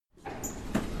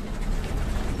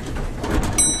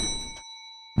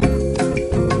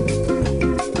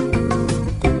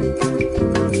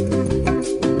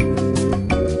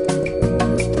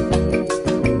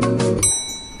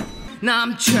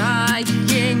I'm trying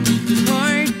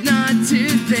hard not to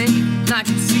think. I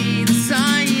can see the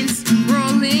signs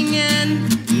rolling in.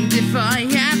 And if I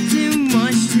have too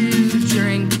much to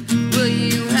drink, will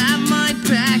you have my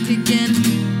back again?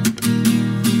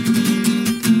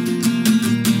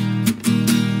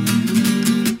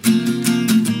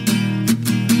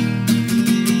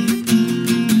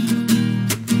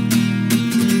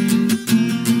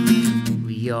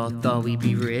 We all thought we'd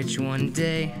be rich one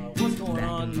day. What's going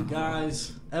on, you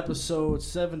guys? Episode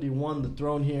 71, The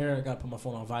Throne here. I gotta put my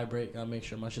phone on vibrate. Gotta make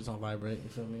sure my shit's on vibrate. You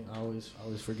feel me? I always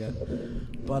forget.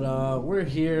 But we're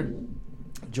here,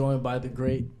 joined by the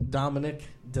great Dominic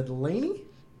Delaney.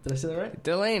 Did I say that right?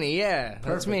 Delaney, yeah,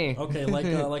 that's me. Okay,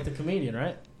 like the comedian,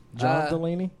 right? John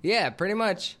Delaney. Yeah, pretty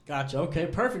much. Gotcha. Okay,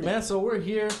 perfect, man. So we're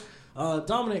here.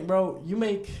 Dominic, bro, you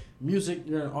make music.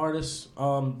 You're an artist.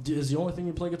 Is the only thing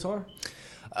you play guitar?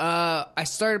 I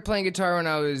started playing guitar when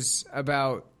I was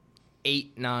about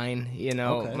 8, 9. You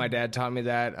know, Okay. My dad taught me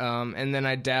that. And then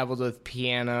I dabbled with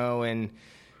piano and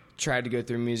tried to go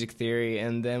through music theory.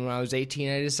 And then when I was 18,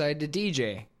 I decided to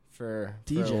DJ for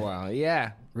a while.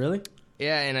 Yeah. Really?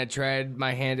 Yeah, and I tried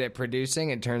my hand at producing.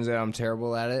 It turns out I'm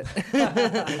terrible at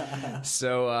it.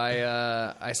 So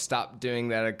I stopped doing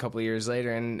that a couple of years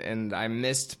later, and I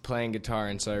missed playing guitar,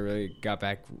 and so I really got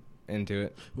back into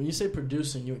it. When you say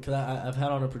producing, because I've had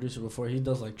on a producer before, he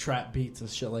does like trap beats and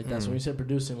shit like that. So when you say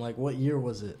producing, like what year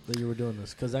was it that you were doing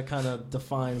this? Because that kind of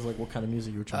defines like what kind of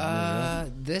music you were trying to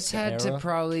make. Right? This The had era? to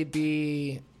probably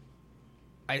be.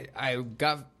 I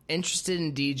got interested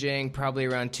in DJing probably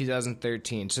around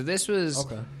 2013. So this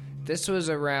was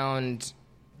around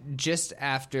just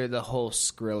after the whole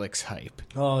Skrillex hype.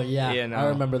 Oh yeah, You know. I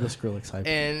remember the Skrillex hype.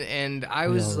 And I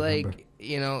We was all remember. like,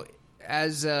 you know,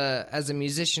 as a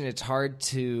musician, it's hard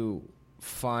to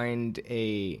find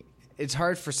it's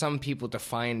hard for some people to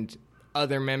find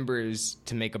other members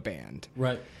to make a band.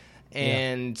 Right.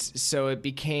 And so it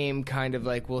became kind of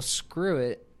like, well, screw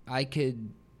it. I could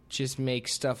just make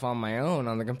stuff on my own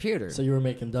on the computer. So you were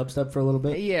making dubstep for a little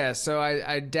bit. Yeah, so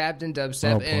I dabbed in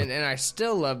dubstep, Oh, boy. and I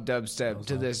still love dubstep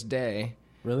to hot. this day.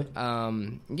 Really?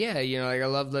 Yeah, you know, like I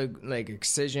love like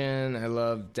Excision. I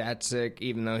love Datsik,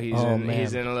 even though he's Oh, in man.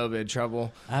 a little bit of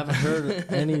trouble. I haven't heard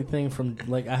anything from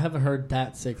I haven't heard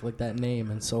that sick like that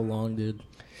name in so long, dude.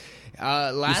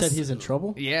 You said he's in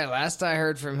trouble? Yeah, last I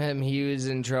heard from him, he was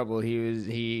in trouble.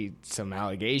 He some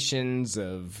allegations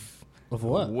of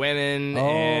what? women.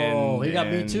 Oh, and, he got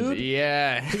Me and- Too'd?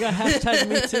 Yeah, He got hashtag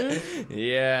Me Too?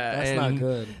 yeah, That's not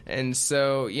good. And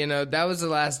so, you know, that was the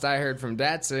last I heard from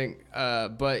Datsik.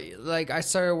 But like, I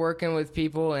started working with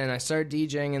people, and I started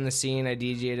DJing in the scene. I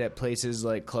DJ'd at places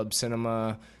like Club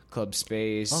Cinema, Club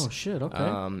Space. Oh shit,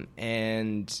 okay.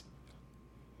 And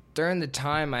during the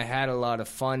time, I had a lot of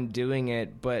fun doing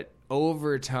it, but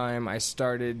over time, I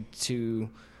started to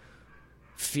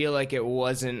feel like it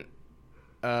wasn't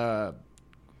a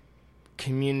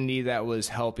community that was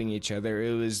helping each other.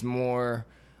 It was more,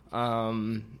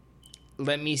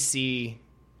 let me see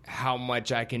how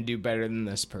much I can do better than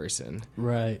this person.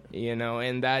 Right. You know,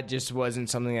 and that just wasn't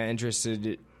something that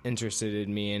interested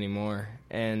in me anymore.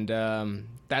 And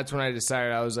that's when I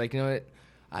decided, I was like, you know what?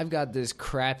 I've got this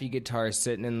crappy guitar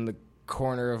sitting in the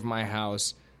corner of my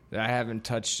house that I haven't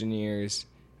touched in years.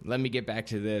 Let me get back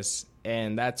to this.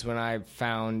 And that's when I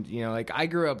found, you know, like I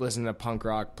grew up listening to punk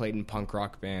rock, played in punk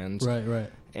rock bands. Right.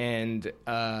 And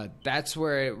that's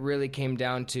where it really came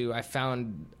down to, I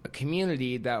found a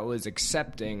community that was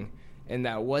accepting and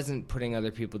that wasn't putting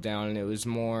other people down. And it was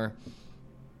more,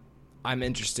 I'm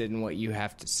interested in what you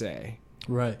have to say.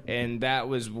 Right. And that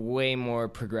was way more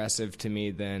progressive to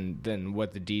me than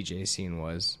what the DJ scene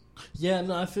was. Yeah,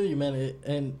 no, I feel you, man.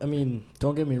 And I mean,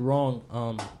 don't get me wrong.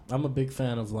 I'm a big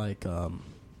fan of like,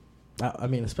 I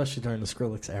mean, especially during the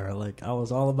Skrillex era. Like, I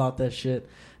was all about that shit.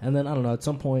 And then I don't know. At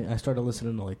some point, I started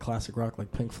listening to like classic rock,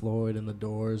 like Pink Floyd and The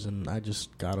Doors, and I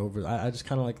just got over. I just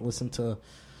kind of like listened to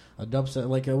a dubstep.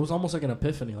 Like it was almost like an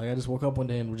epiphany. Like I just woke up one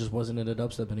day and just wasn't into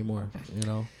dubstep anymore. You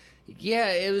know? Yeah,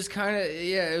 it was kind of,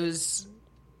 it was,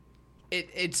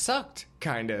 it sucked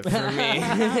kind of for me,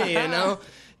 you know,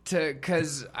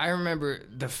 because I remember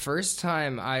the first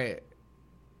time I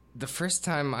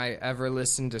ever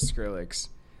listened to Skrillex,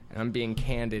 and I'm being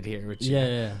candid here with you.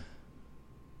 Yeah.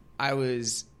 I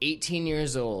was 18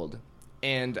 years old,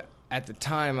 and at the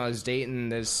time I was dating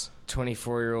this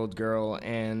 24-year-old girl,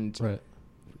 and Right.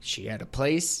 she had a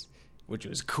place, which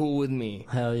was cool with me.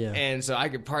 Hell yeah. And so I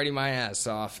could party my ass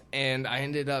off, and I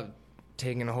ended up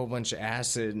taking a whole bunch of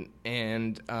acid,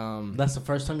 and That's the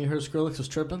first time you heard Skrillex was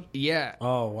tripping? yeah.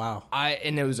 Oh, wow.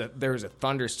 And there was a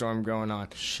thunderstorm going on.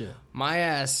 Shit. My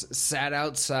ass sat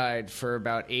outside for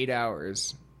about 8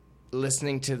 hours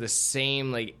listening to the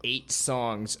same like 8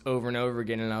 songs over and over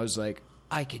again, and I was like,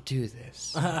 I could do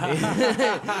this. It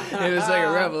was like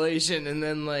a revelation. And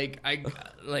then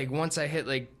once I hit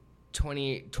like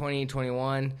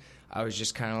 21, I was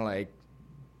just kind of like,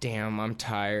 damn, I'm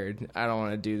tired. I don't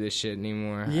want to do this shit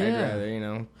anymore. Yeah. I'd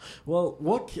rather, Well,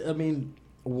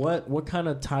 what kind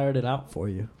of tired it out for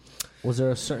you? Was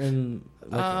there a certain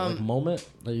like moment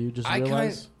that you just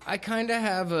realized? I kind of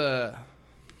have a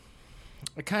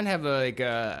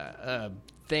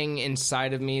thing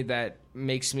inside of me that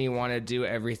makes me want to do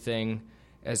everything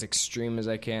as extreme as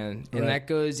I can. And that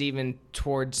goes even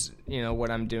towards,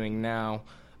 what I'm doing now.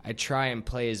 I try and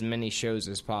play as many shows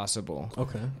as possible.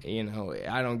 Okay.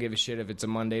 I don't give a shit if it's a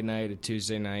Monday night, a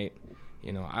Tuesday night.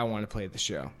 I want to play the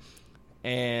show.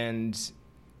 And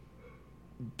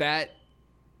that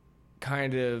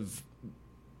kind of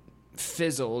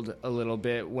fizzled a little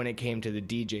bit when it came to the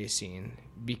DJ scene,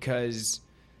 because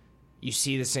you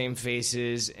see the same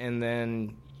faces, and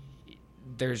then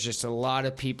there's just a lot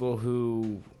of people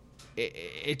who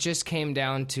it just came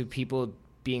down to people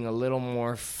being a little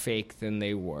more fake than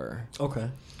they were. Okay.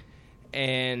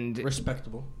 And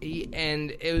respectable.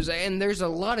 And there's a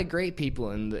lot of great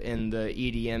people in the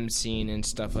EDM scene and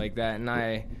stuff like that, and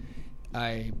I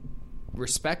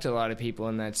respect a lot of people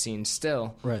in that scene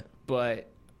still. Right. But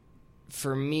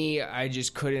for me, I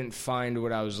just couldn't find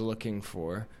what I was looking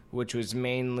for, which was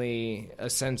mainly a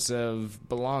sense of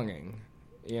belonging.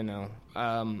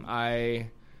 I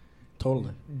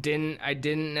totally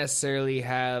didn't necessarily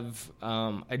have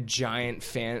a giant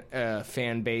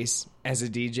fan base as a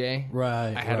DJ.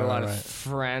 Right. I had a lot of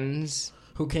friends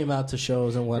who came out to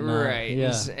shows and whatnot. Right.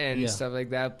 Yeah. And stuff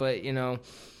like that. But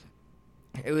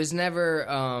it was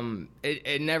never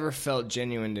it never felt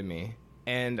genuine to me.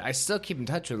 And I still keep in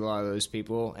touch with a lot of those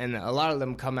people, and a lot of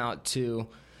them come out to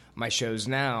my shows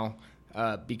now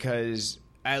because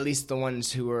at least the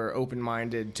ones who are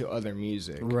open-minded to other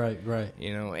music. Right.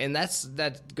 And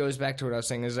that goes back to what I was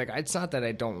saying. Is like, it's not that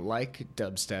I don't like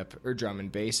dubstep or drum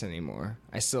and bass anymore.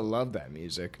 I still love that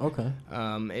music. Okay.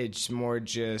 It's more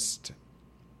just,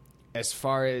 as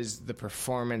far as the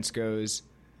performance goes,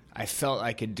 I felt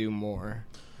I could do more.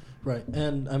 Right.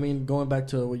 And I mean, going back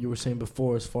to what you were saying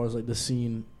before, as far as like the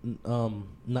scene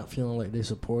not feeling like they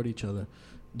support each other,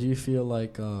 do you feel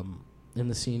like in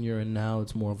the scene you're in now,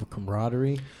 it's more of a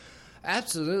camaraderie?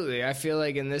 Absolutely. I feel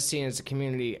like in this scene, it's a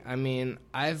community. I mean,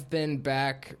 I've been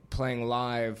back playing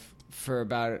live for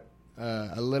about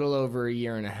a little over a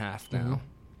year and a half now.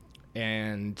 Mm-hmm.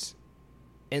 And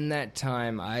in that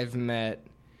time, I've met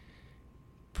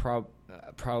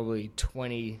probably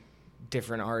 20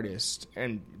 different artists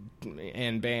and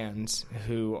bands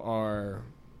who are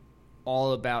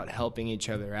all about helping each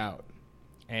other out.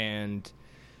 And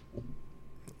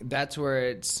that's where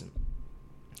it's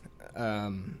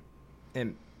and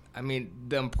I mean,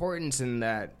 the importance in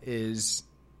that is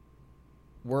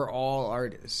we're all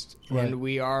artists, right. And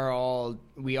we all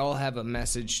have a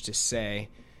message to say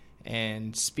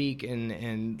and speak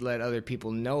and let other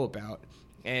people know about.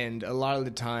 And a lot of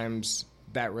the times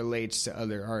that relates to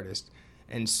other artists.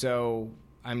 And so,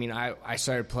 I mean, I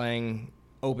started playing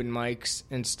open mics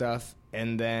and stuff,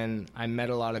 and then I met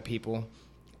a lot of people,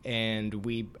 and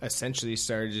we essentially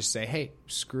started to just say, hey,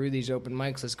 screw these open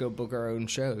mics, let's go book our own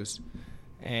shows.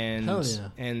 And hell yeah.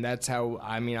 And that's how,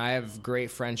 I mean, I have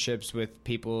great friendships with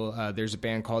people. There's a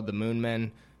band called the Moon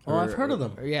Men. Oh, I've heard of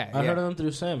them. Yeah. I heard of them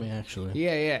through Sammy, actually.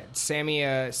 Yeah.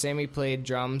 Sammy played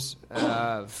drums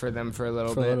for them for a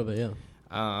little bit. For a little bit, yeah.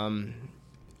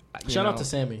 Shout out to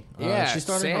Sammy. Yeah, she's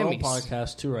starting her own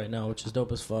podcast too right now, which is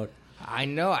dope as fuck. I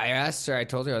know. I asked her. I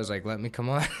told her, I was like, "Let me come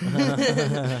on."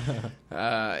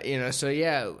 So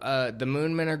yeah, the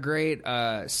Moon Men are great.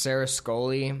 Sarah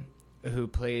Scully, who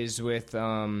plays with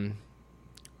I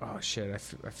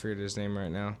forget his name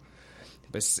right now,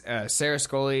 but Sarah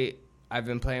Scully, I've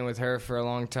been playing with her for a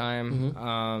long time.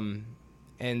 Mm-hmm.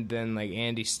 And then like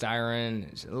Andy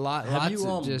Styron,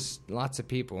 lots of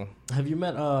people. Have you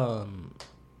met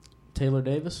Taylor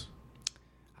Davis?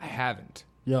 I haven't.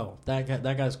 Yo,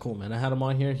 that guy's cool, man. I had him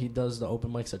on here. He does the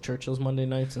open mics at Churchill's Monday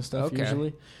nights and stuff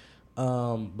usually.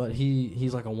 But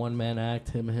he's like a one man act.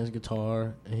 Him and his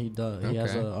guitar, and he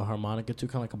has a harmonica too,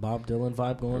 kind of like a Bob Dylan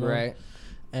vibe going on. Right.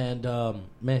 And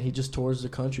man, he just tours the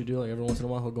country, dude. Like every once in a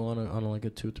while, he'll go on like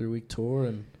a 2-3 week tour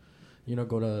and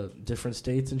go to different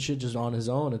states and shit just on his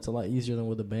own. It's a lot easier than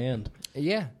with a band.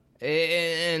 Yeah,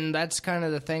 and that's kind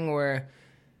of the thing where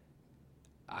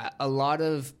a lot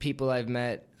of people I've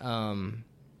met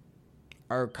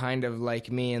are kind of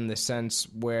like me in the sense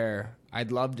where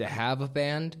I'd love to have a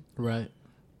band, Right.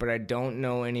 but I don't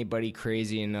know anybody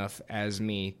crazy enough as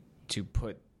me to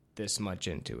put this much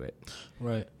into it.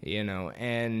 Right. You know,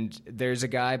 and there's a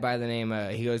guy by the name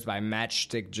he goes by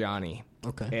Matchstick Johnny.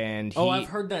 Okay. And I've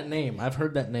heard that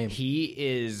name. He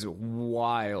is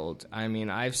wild. I mean,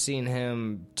 I've seen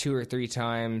him 2 or 3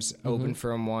 times, open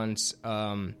for him once.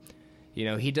 You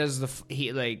know, he does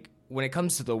when it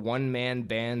comes to the one man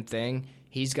band thing,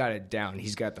 he's got it down.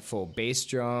 He's got the full bass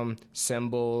drum,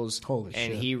 cymbals, Holy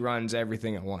and shit. he runs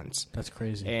everything at once. That's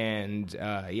crazy. And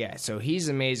yeah, so he's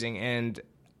amazing. And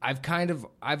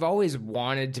I've always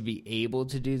wanted to be able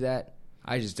to do that.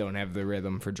 I just don't have the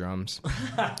rhythm for drums.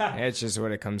 It's just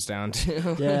what it comes down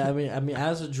to. Yeah, I mean,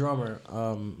 as a drummer,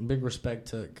 big respect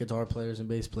to guitar players and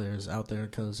bass players out there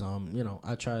because, you know,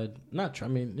 I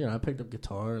picked up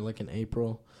guitar like in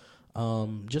April,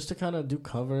 just to kind of do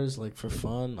covers like for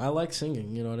fun. I like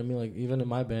singing, you know what I mean? Like even in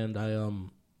my band,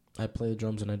 I play the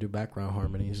drums and I do background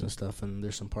harmonies and stuff. And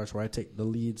there's some parts where I take the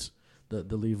leads, the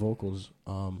lead vocals.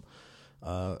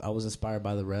 I was inspired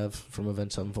by the Rev from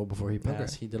Avenged Sevenfold before he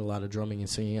passed. Okay. He did a lot of drumming and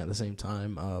singing at the same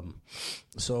time.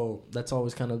 So that's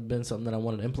always kind of been something that I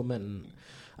wanted to implement. And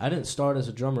I didn't start as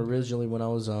a drummer originally. When I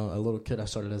was a little kid, I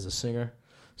started as a singer.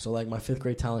 So like my 5th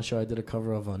grade talent show, I did a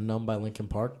cover of Numb by Linkin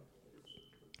Park.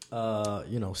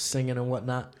 You know, singing and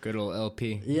whatnot. Good old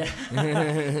LP. Yeah.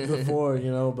 Before, you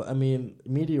know, but I mean,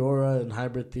 Meteora and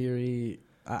Hybrid Theory,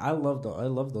 I love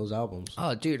those albums.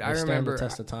 Oh, dude, They I stand remember. the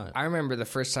test of time. I remember the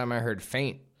first time I heard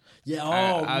Faint. Yeah.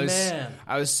 Man.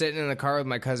 I was sitting in the car with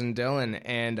my cousin Dylan,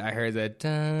 and I heard that.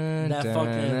 Fucking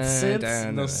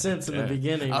synths, those synths in the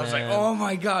beginning. I was like, "Oh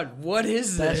my god, what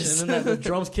is that this?" shit, and then the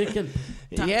drums kicking.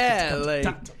 Yeah, like.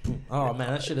 Oh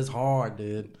man, that shit is hard,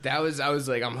 dude. I was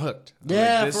like, I'm hooked.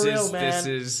 Yeah, like, for real, man.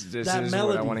 This that is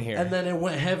melody, what I want to hear. And then it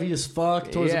went heavy as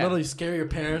fuck towards the Yeah. middle. You scare your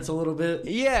parents a little bit.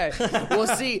 Yeah. Well,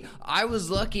 see, I was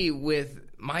lucky with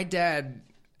my dad,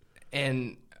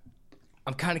 and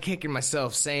I'm kind of kicking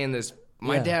myself saying this.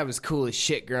 My dad was cool as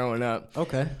shit growing up.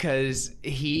 Okay. Because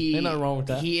Ain't nothing wrong with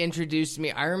that. He introduced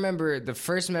me. I remember the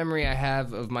first memory I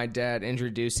have of my dad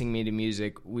introducing me to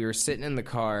music. We were sitting in the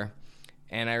car,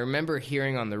 and I remember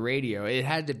hearing on the radio. I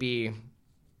had to be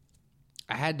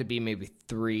maybe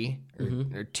 3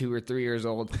 or 2 or 3 years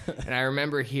old, and I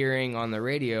remember hearing on the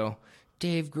radio,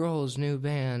 Dave Grohl's new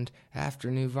band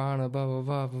after Nirvana, blah blah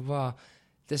blah blah blah.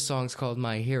 This song's called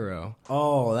My Hero.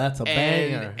 Oh, that's a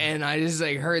banger. And I just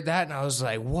like heard that, and I was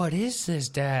like, "What is this,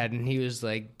 Dad?" And he was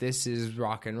like, "This is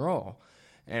rock and roll."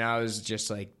 And I was just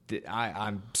like,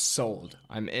 "I'm sold.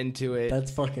 I'm into it."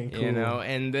 That's fucking cool. You know.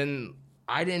 And then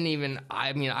I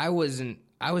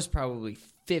was probably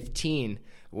 15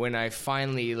 when I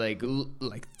finally like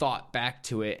thought back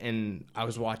to it, and I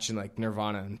was watching like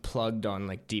Nirvana Unplugged on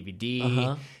like DVD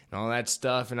and all that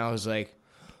stuff, and I was like,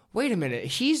 wait a minute,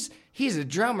 he's a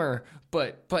drummer,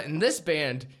 but in this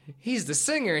band, he's the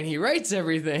singer and he writes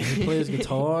everything. He plays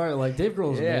guitar. Like Dave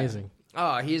Grohl's amazing.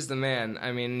 Oh, he's the man.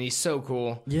 I mean, he's so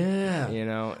cool. Yeah. You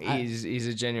know, he's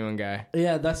a genuine guy.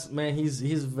 Yeah,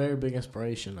 he's a very big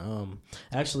inspiration.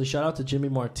 Actually, shout out to Jimmy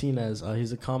Martinez.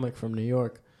 He's a comic from New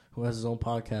York who has his own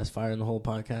podcast, Fire in the Hole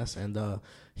podcast, and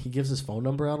he gives his phone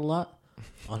number out a lot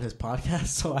on his podcast,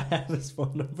 so I have his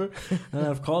phone number, and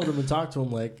I've called him and talked to him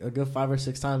like a good 5 or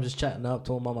 6 times, just chatting up,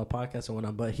 told him about my podcast and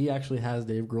whatnot. But he actually has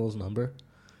Dave Grohl's number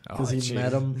because he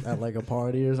met him at like a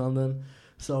party or something.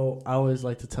 So I always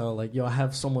like to tell like, yo, I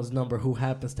have someone's number who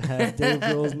happens to have Dave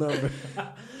Grohl's number.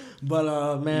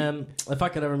 But man, if I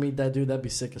could ever meet that dude, that'd be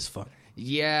sick as fuck.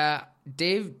 Yeah,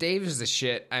 Dave is the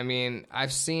shit. I mean,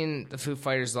 I've seen the Foo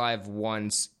Fighters live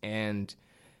once, and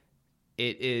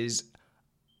it is.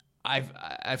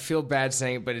 I feel bad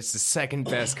saying it, but it's the second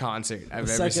best concert I've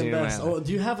ever seen in my life. Oh,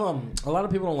 do you have a lot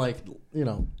of people don't like, you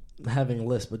know, having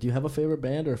lists, but do you have a favorite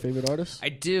band or a favorite artist? I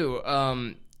do.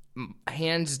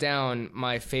 Hands down,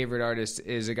 my favorite artist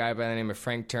is a guy by the name of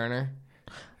Frank Turner.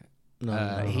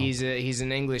 No. He's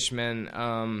an Englishman.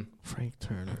 Frank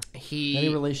Turner. Any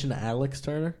relation to Alex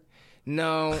Turner?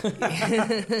 No.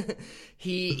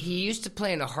 He used to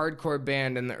play in a hardcore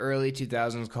band in the early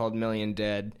 2000s called Million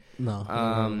Dead.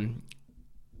 No.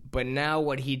 But now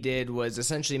what he did was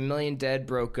essentially Million Dead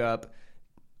broke up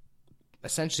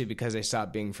essentially because they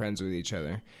stopped being friends with each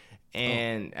other.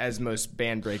 And as most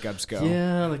band breakups go.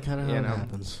 Yeah, that kind of how it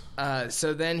happens.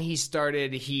 So then he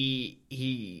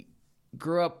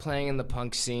grew up playing in the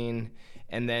punk scene,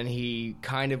 and then he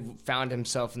kind of found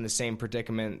himself in the same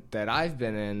predicament that I've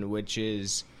been in, which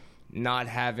is not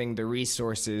having the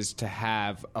resources to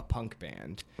have a punk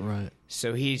band. Right.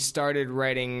 So he started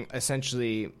writing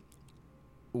essentially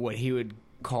what he would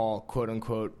call, quote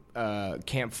unquote,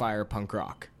 campfire punk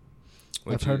rock.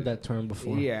 I've heard that term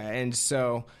before. Yeah, and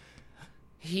so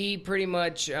he pretty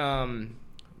much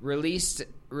released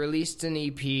an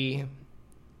EP,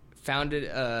 founded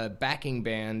a backing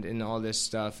band and all this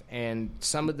stuff, and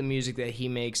some of the music that he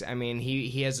makes, I mean,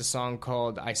 he has a song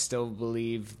called I Still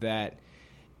Believe that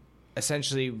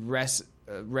essentially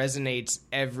resonates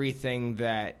everything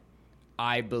that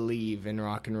I believe in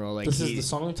rock and roll. Like this is the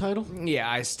song title? Yeah,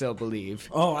 I Still Believe.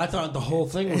 Oh, I thought the whole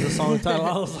thing was a song title.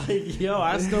 I was like, yo,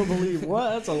 I still believe what?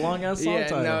 That's a long ass song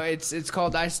title. No, it's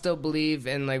called I Still Believe,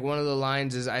 and like one of the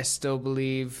lines is I still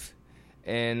believe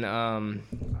in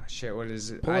what is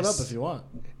it? Pull it up if you want.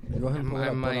 Go ahead and pull it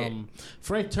up. But,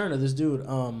 Frank Turner, this dude,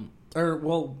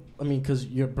 because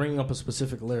you're bringing up a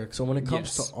specific lyric. So when it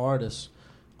comes to artists,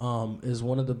 is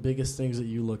one of the biggest things that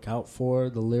you look out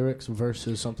for the lyrics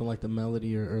versus something like the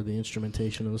melody or the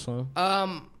instrumentation of the song?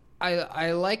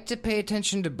 I like to pay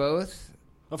attention to both.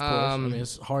 Of course. I mean,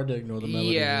 it's hard to ignore the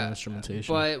melody and the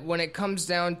instrumentation. But when it comes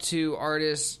down to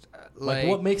artists, like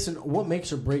what makes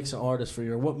or breaks an artist for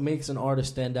you, or what makes an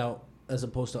artist stand out as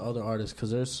opposed to other artists?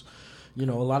 Because there's, a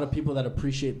lot of people that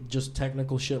appreciate just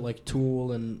technical shit like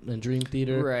Tool and Dream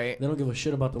Theater. Right. They don't give a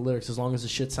shit about the lyrics as long as the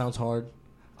shit sounds hard.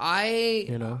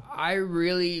 I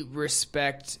really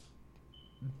respect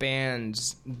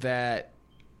bands that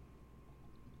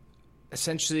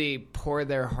essentially pour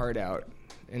their heart out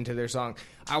into their song.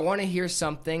 I want to hear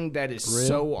something that is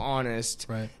so honest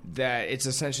that it's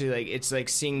essentially like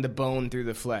seeing the bone through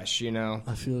the flesh,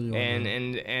 I feel you. And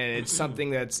it's something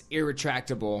that's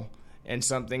irretractable and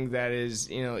something that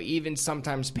is, even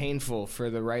sometimes painful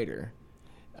for the writer.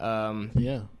 And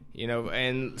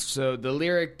so the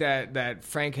lyric that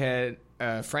Frank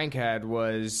had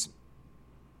was,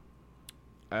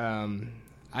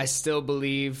 I still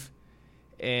believe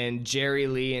in Jerry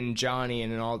Lee and Johnny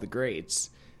and in all the greats,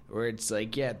 where it's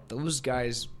like, yeah, those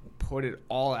guys put it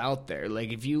all out there.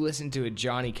 Like if you listen to a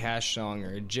Johnny Cash song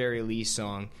or a Jerry Lee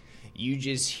song, you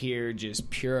just hear just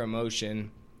pure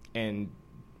emotion and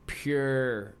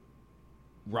pure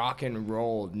rock and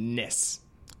roll-ness.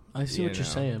 I see what you're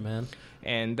saying, man.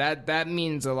 And that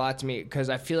means a lot to me because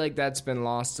I feel like that's been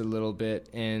lost a little bit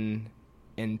in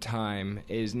time.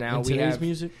 Is now in today's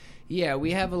music? Yeah,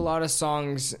 we have a lot of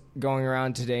songs going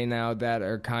around today now that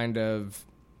are kind of,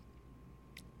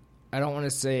 I don't want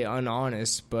to say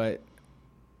unhonest, but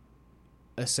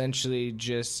essentially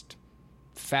just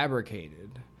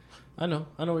fabricated. I know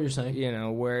what you're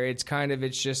saying. Where it's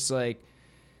just like,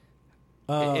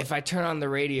 if I turn on the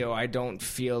radio, I don't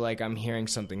feel like I'm hearing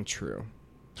something true.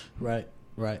 Right.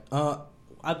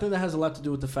 I think that has a lot to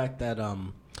do with the fact that,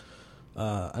 and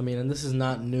this is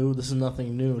not new. This is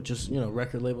nothing new. Just,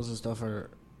 record labels and stuff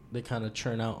they kind of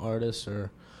churn out artists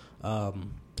or,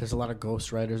 there's a lot of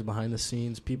ghostwriters behind the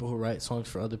scenes, people who write songs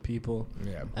for other people.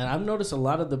 Yeah. And I've noticed a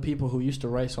lot of the people who used to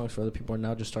write songs for other people are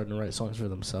now just starting to write songs for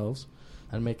themselves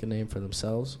and make a name for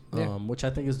themselves, which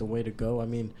I think is the way to go. I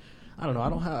mean, I don't know.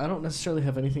 I don't necessarily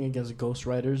have anything against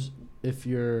ghostwriters if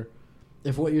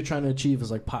what you're trying to achieve is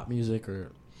like pop music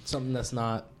or something that's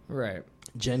not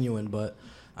genuine. But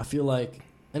I feel like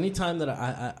anytime that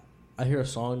I hear a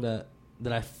song that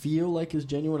I feel like is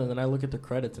genuine and then I look at the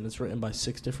credits and it's written by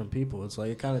 6 different people, it's like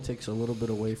it kind of takes a little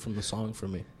bit away from the song for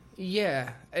me.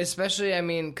 Yeah, especially,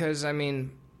 because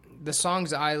the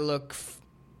songs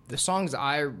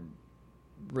I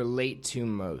relate to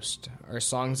most are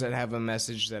songs that have a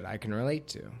message that I can relate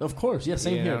to. Of course. Yeah,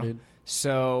 same here, dude.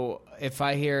 So if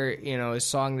I hear, a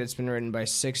song that's been written by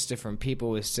 6 different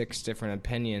people with 6 different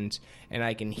opinions, and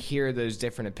I can hear those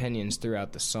different opinions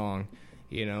throughout the song,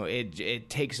 it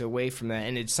takes away from that.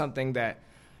 And it's something that,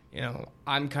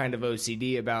 I'm kind of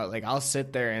OCD about. Like, I'll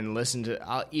sit there and listen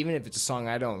to, even if it's a song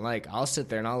I don't like, I'll sit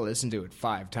there and I'll listen to it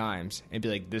 5 times and be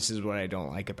like, this is what I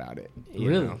don't like about it.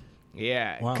 Really?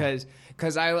 Yeah,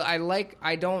 because I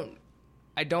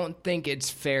don't think it's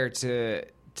fair to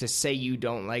say you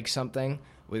don't like something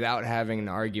without having an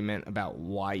argument about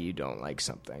why you don't like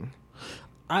something.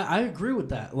 I agree with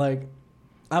that. Like,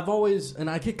 I've always, and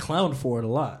I get clowned for it a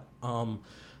lot.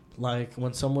 Like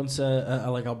when someone said,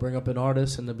 I'll bring up an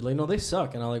artist and they'll be like, no, they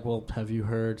suck. And I'm like, well, have you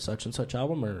heard such and such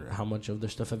album, or how much of their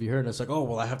stuff have you heard? And it's like, oh,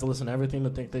 well, I have to listen to everything to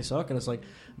think they suck. And it's like,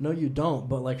 no, you don't.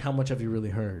 But like, how much have you really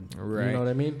heard? Right. You know what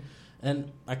I mean?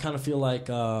 And I kind of feel like,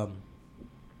 I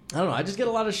don't know. I just get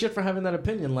a lot of shit for having that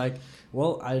opinion. Like,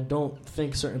 well, I don't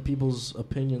think certain people's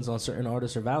opinions on certain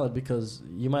artists are valid because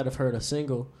you might have heard a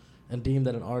single and deemed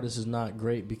that an artist is not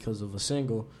great because of a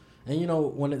single. And you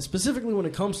know, specifically when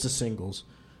it comes to singles,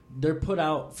 they're put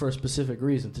out for a specific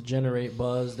reason, to generate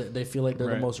buzz. That they feel like they're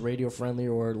the most radio friendly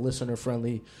or listener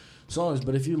friendly songs.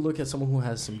 But if you look at someone who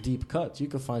has some deep cuts, you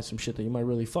can find some shit that you might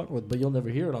really fuck with, but you'll never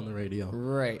hear it on the radio.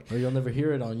 Right. Or you'll never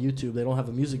hear it on YouTube. They don't have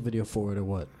a music video for it or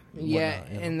what. Yeah,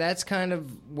 whatnot, you know? and that's kind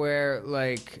of where,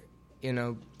 like, you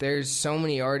know, there's so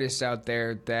many artists out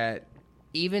there that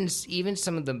even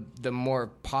some of the more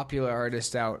popular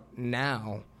artists out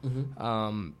now,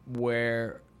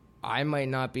 where I might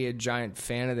not be a giant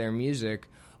fan of their music,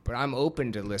 but I'm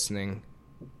open to listening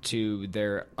to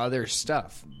their other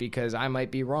stuff because I might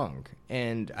be wrong.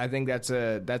 And I think that's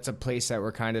a place that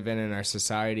we're kind of in our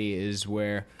society, is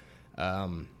where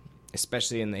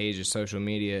especially in the age of social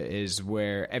media, is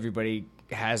where everybody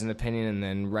has an opinion and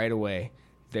then right away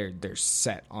they're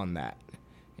set on that.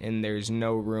 And there's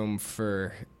no room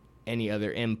for any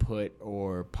other input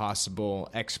or possible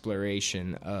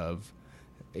exploration of,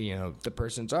 you know, the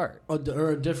person's art. Or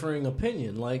a differing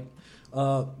opinion. Like,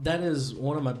 that is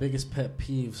one of my biggest pet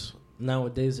peeves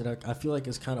nowadays that I feel like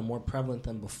is kind of more prevalent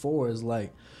than before, is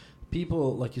like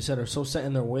people, like you said, are so set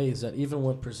in their ways that even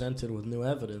when presented with new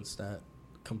evidence that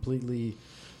completely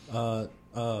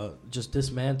just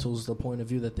dismantles the point of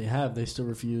view that they have, they still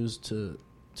refuse to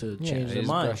change their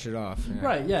mind. Brush it off. Yeah.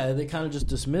 Right, yeah, they kind of just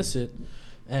dismiss it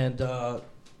and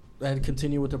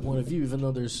continue with their point of view, even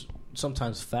though there's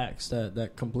sometimes facts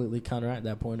that completely counteract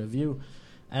that point of view.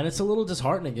 And it's a little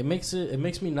disheartening. It makes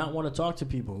me not want to talk to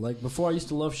people. Like, before I used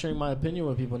to love sharing my opinion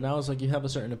with people. Now it's like you have a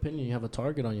certain opinion, you have a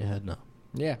target on your head now.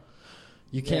 Yeah.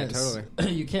 You can't totally.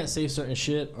 You can't say certain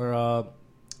shit or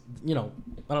you know,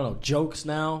 I don't know, jokes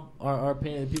now are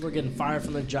people are getting fired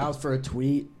from their jobs for a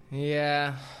tweet.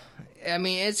 Yeah. I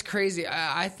mean, it's crazy.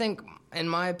 I think, in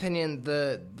my opinion,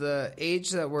 the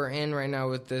age that we're in right now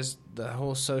with the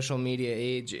whole social media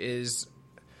age, is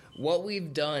what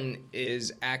we've done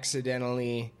is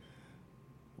accidentally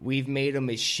we've made a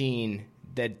machine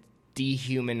that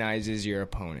dehumanizes your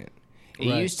opponent. It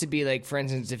used to be like, for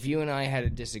instance, if you and I had a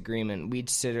disagreement, we'd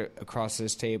sit across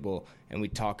this table and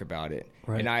we'd talk about it.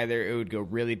 Right. And either it would go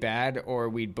really bad or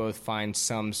we'd both find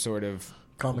some sort of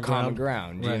common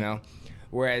ground, right. You know?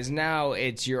 Whereas now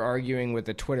it's you're arguing with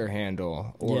a Twitter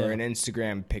handle or an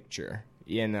Instagram picture,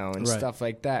 you know, and stuff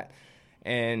like that.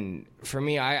 And for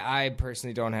me, I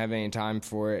personally don't have any time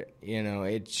for it. You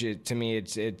know, to me,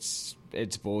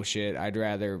 it's bullshit. I'd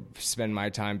rather spend my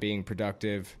time being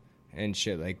productive and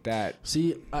shit like that.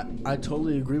 See, I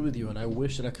totally agree with you, and I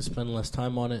wish that I could spend less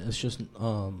time on it. It's just,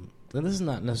 and this is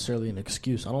not necessarily an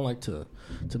excuse. I don't like to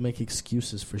make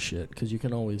excuses for shit, because you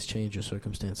can always change your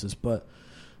circumstances. But,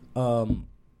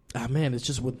 man, it's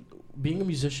just with being a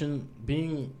musician,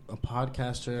 being a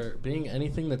podcaster, being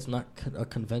anything that's not a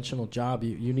conventional job,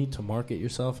 you need to market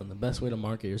yourself, and the best way to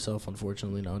market yourself,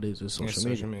 unfortunately, nowadays is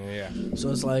social media. Yeah. So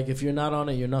it's like, if you're not on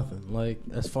it, you're nothing. Like,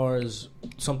 as far as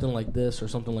something like this or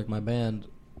something like my band,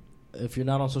 if you're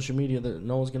not on social media,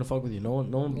 no one's gonna fuck with you. No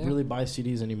one really buys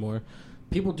CDs anymore.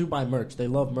 People do buy merch. They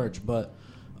love merch, but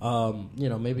you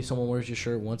know, maybe someone wears your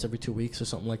shirt once every 2 weeks or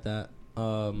something like that.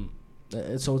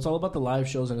 So it's all about the live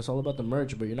shows and it's all about the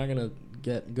merch, but you're not gonna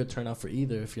get good turnout for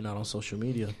either if you're not on social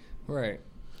media. Right.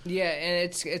 Yeah,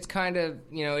 and it's kind of,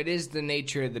 you know, it is the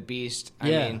nature of the beast. I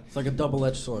mean, it's like a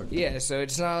double-edged sword. Yeah, so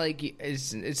it's not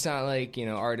like you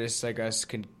know, artists like us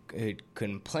could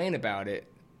complain about it.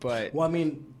 But well, I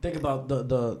mean, think about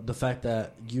the fact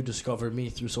that you discovered me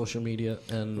through social media,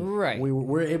 and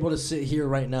we're able to sit here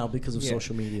right now because of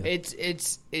social media.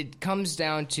 It comes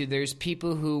down to, there's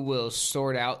people who will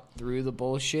sort out through the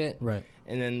bullshit, right?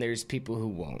 And then there's people who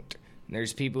won't. And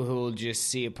there's people who will just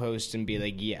see a post and be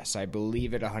like, "Yes, I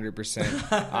believe it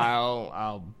 100%.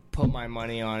 I'll put my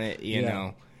money on it," you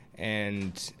know.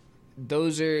 And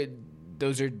those are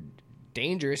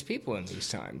dangerous people in these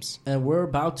times. And we're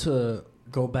about to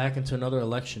go back into another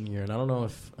election year, and I don't know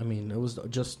if, I mean, it was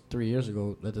just 3 years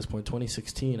ago at this point,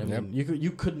 2016. I mean,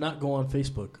 you could not go on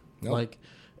Facebook. Nope. Like,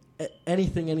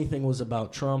 anything was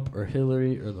about Trump or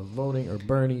Hillary or the voting or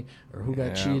Bernie or who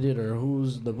got cheated or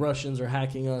who's the Russians are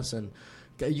hacking us, and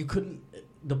you couldn't.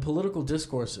 The political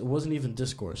discourse, it wasn't even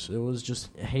discourse. It was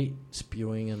just hate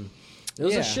spewing, and it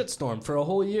was a shitstorm for a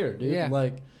whole year, dude. Yeah.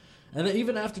 Like. And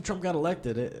even after Trump got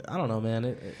elected, I don't know,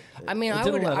 man. I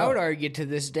would argue to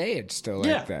this day it's still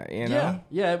like that, you know?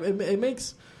 Yeah. It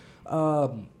makes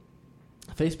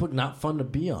Facebook not fun to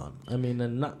be on. I mean,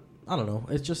 and not, I don't know.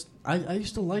 It's just, I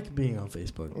used to like being on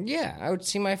Facebook. Yeah, I would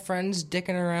see my friends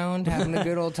dicking around, having a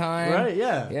good old time. Right,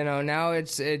 yeah. You know, now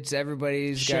it's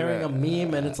everybody's sharing a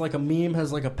meme, and it's like a meme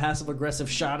has like a passive-aggressive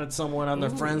shot at someone on their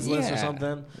friends list or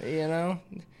something. You know?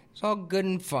 it's all good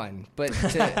and fun. But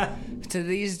to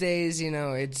these days,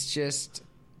 it's just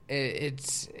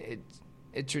it's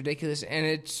ridiculous, and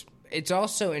it's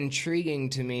also intriguing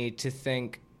to me to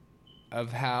think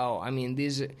of how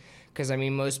because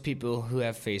most people who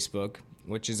have Facebook,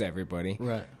 which is everybody,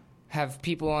 Right. have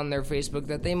people on their Facebook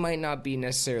that they might not be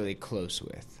necessarily close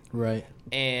with. Right.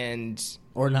 And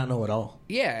Or not know at all.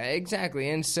 yeah, exactly.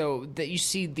 And so that you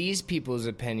see these people's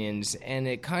opinions, and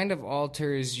it kind of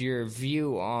alters your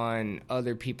view on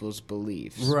other people's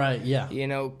beliefs. Right, yeah.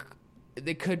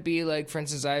 It could be like, for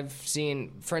instance,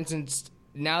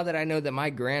 now that I know that my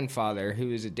grandfather,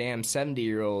 who is a damn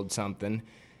 70-year-old something,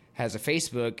 has a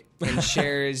Facebook and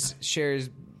shares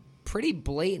pretty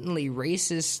blatantly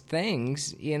racist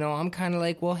things, I'm kind of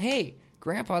like, well, hey,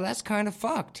 Grandpa, that's kind of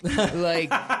fucked.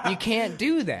 Like, you can't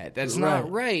do that. That's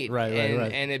not right. Right.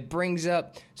 And it brings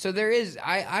up. So there is.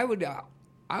 I would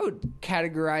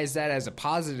categorize that as a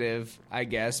positive, I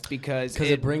guess, because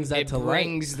it brings that to light. It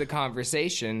brings the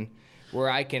conversation where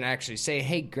I can actually say,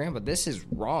 "Hey, Grandpa, this is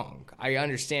wrong. I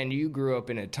understand you grew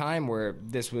up in a time where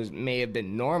this may have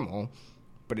been normal,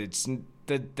 but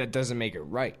that doesn't make it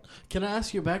right." Can I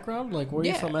ask your background? Like, where are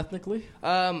you from ethnically?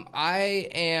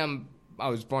 I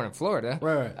was born in Florida.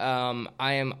 Right.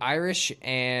 I am Irish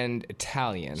and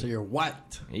Italian. So you're white.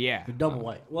 Yeah. You're double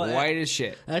white. Well, white as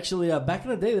shit. Actually, back in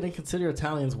the day, they didn't consider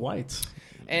Italians whites.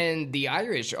 And the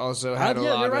Irish also had a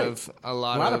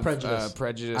lot of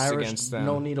prejudice Irish, against them.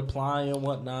 No need apply and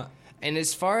whatnot. And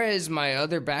as far as my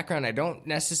other background, I don't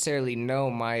necessarily know.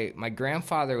 My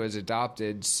grandfather was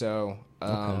adopted, so...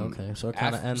 Okay. So it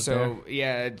kind of ends there. So,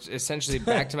 yeah, it's essentially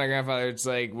back to my grandfather. It's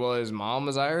like, well, his mom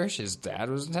was Irish, his dad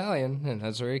was Italian, and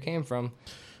that's where he came from.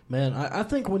 Man, I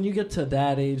think when you get to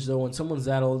that age, though, when someone's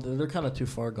that old, they're kind of too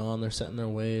far gone. They're set in their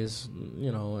ways,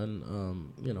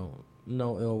 and,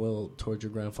 no ill will towards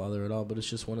your grandfather at all, but it's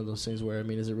just one of those things where,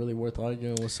 is it really worth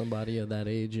arguing with somebody at that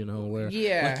age, where,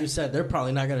 like you said, they're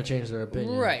probably not going to change their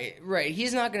opinion. Right.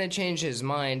 He's not going to change his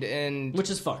mind, and... Which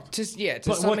is fucked.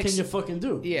 But what can you fucking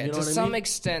do? Yeah, you know to some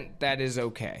extent, that is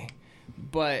okay.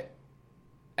 But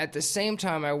at the same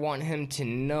time, I want him to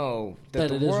know that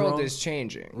the world is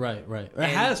changing. Right. It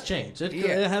has changed. It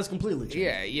has completely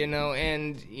changed.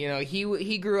 Yeah,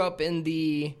 he grew up in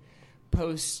the...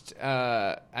 post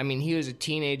he was a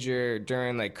teenager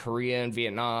during like Korea and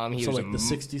Vietnam. He was like the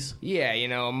 60s. Yeah,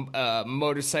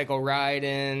 motorcycle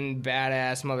riding,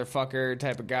 badass motherfucker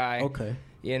type of guy. Okay.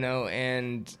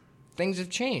 And things have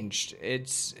changed.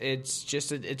 It's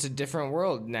just it's a different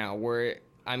world now where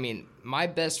my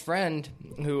best friend,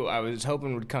 who I was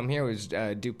hoping would come here, was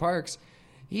Duke Parks.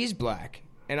 He's black.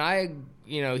 And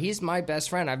he's my best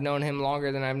friend. I've known him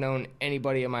longer than I've known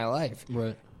anybody in my life.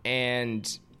 Right.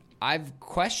 And I've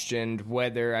questioned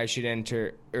whether I should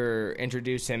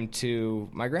introduce him to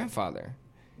my grandfather,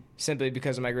 simply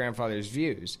because of my grandfather's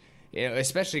views.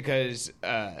 Especially because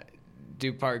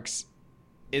Duke Parks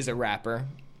is a rapper.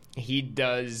 He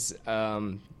does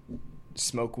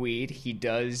smoke weed. He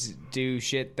does do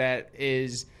shit that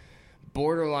is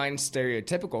borderline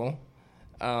stereotypical.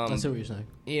 I see what you're saying.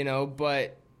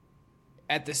 But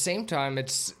at the same time,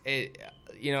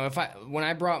 when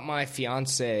I brought my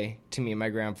fiance to me and my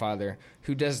grandfather,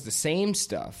 who does the same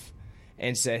stuff,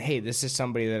 and said, "Hey, this is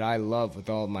somebody that I love with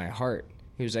all of my heart,"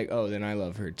 he was like, "Oh, then I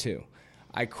love her too."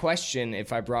 I question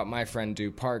if I brought my friend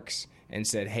Duke Parks and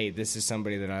said, "Hey, this is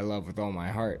somebody that I love with all my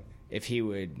heart," if he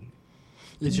would.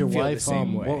 Is your feel wife the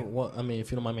same way. What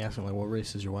if you don't mind me asking, what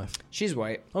race is your wife? She's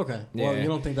white. Okay. Yeah. Well, you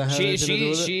don't think that has anything to do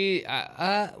with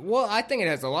it? Well, I think it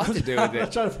has a lot to do with it. I'm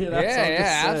trying to be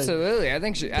absolutely. I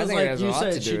think it has a lot to do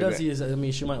with it. She does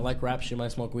use. She might like rap. She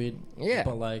might smoke weed. Yeah.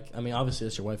 But obviously,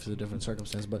 it's your wife. Is a different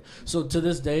circumstance. But so to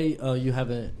this day, you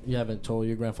haven't told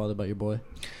your grandfather about your boy.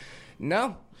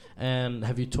 No. And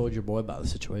have you told your boy about the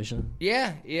situation?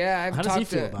 Yeah. How does he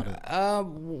feel about it?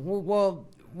 Well,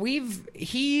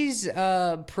 he's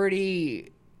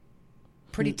pretty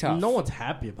tough. No one's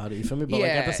happy about it. You feel me? But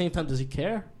at the same time, does he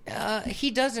care?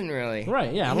 He doesn't really.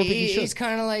 Right? Yeah, I don't think he should. He's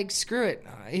kind of like, screw it.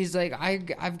 He's like,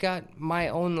 I've got my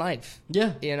own life.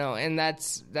 Yeah. And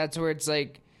that's where it's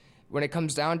like, when it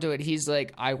comes down to it, he's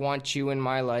like, I want you in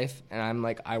my life, and I'm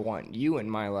like, I want you in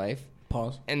my life.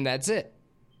 Pause. And that's it.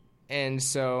 And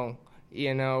so,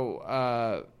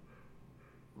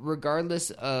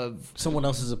 regardless of someone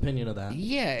else's opinion of that.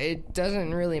 Yeah, it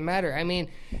doesn't really matter.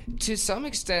 To some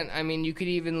extent, you could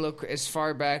even look as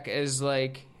far back as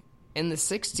like in the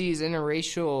 60s,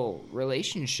 interracial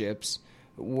relationships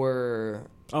were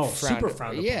super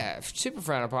frowned upon. Yeah, super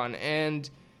frowned upon. And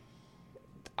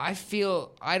I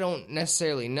don't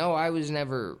necessarily know. I was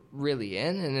never really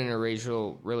in an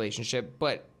interracial relationship,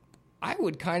 but I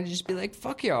would kind of just be like,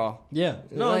 fuck y'all. Yeah.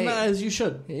 No, Like- as you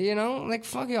should. You know, like,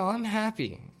 fuck y'all, I'm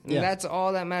happy. And Yeah. that's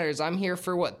all that matters. I'm here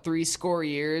for, 3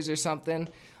 years or something.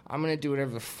 I'm going to do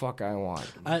whatever the fuck I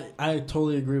want. I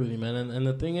totally agree with you, man. And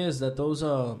the thing is that those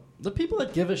the people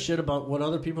that give a shit about what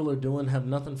other people are doing have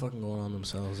nothing fucking going on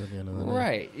themselves at the end of the day.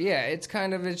 Right. Yeah, it's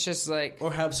just like...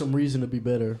 Or have some reason to be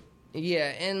bitter. Yeah,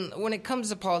 and when it comes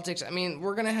to politics, I mean,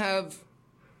 we're gonna have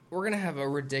a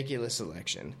ridiculous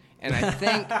election, and I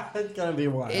think It's gonna be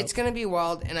wild. it's gonna be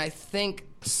wild. And I think,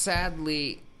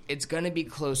 sadly, it's gonna be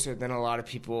closer than a lot of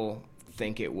people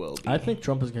think it will be. I think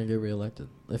Trump is gonna get reelected.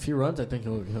 If he runs, I think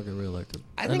he'll get reelected.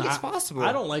 I think And it's possible.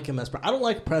 I don't like him as I don't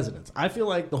like presidents. I feel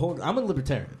like I'm a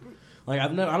libertarian. Like I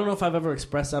don't know if I've ever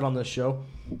expressed that on this show.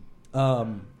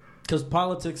 Because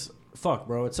politics, fuck,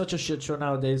 bro, it's such a shit show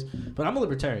nowadays. But I'm a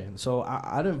libertarian, so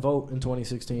I didn't vote in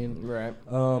 2016. Right.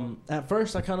 At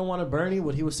first, I kind of wanted Bernie.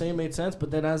 What he was saying made sense, but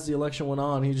then as the election went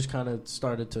on, he just kind of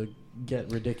started to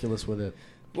get ridiculous with it.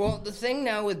 Well, the thing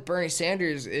now with Bernie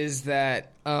Sanders is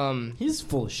that He's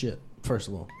full of shit. First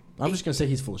of all, I'm just gonna say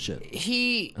he's full of shit,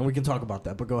 and we can talk about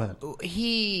that. But go ahead.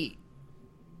 he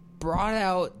brought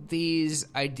out these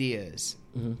ideas,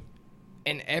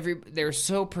 and they're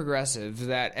so progressive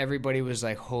that everybody was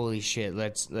like, "Holy shit,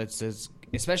 let's."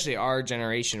 Especially our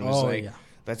generation was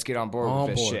let's get on board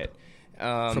with this shit.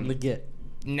 From the get.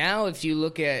 Now, if you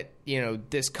look at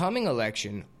this coming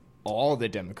election, all the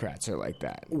Democrats are like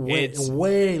that. It's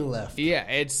Way left. yeah,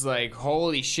 it's like,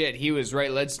 holy shit, he was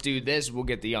right. Let's do this. We'll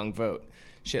get the young vote.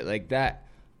 Shit like that.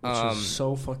 Which is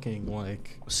so fucking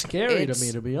scary to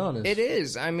me, to be honest. It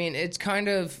is. I mean, it's kind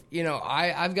of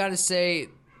I've got to say,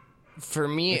 for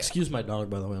me. Excuse my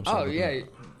dog, by the way. I'm sorry. Oh yeah,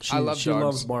 she, I love she dogs.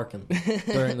 loves barking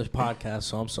during the podcast,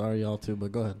 so I'm sorry, y'all too.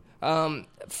 But go ahead.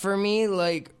 For me,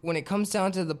 like when it comes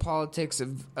down to the politics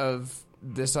of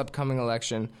this upcoming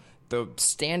election, the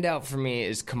standout for me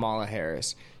is Kamala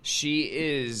Harris. She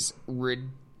is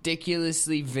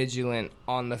ridiculously vigilant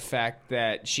on the fact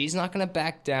that she's not going to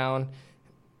back down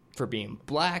for being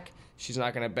black. She's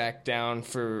not going to back down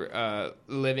for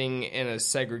living in a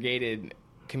segregated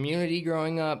community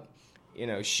growing up.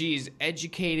 She's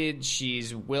educated.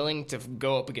 She's willing to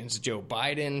go up against Joe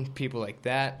Biden, people like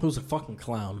that. Who's a fucking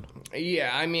clown?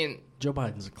 Yeah, I mean, Joe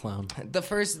Biden's a clown. the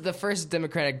first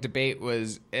Democratic debate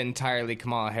was entirely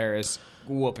Kamala Harris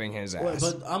whooping his ass.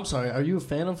 But I'm sorry, are you a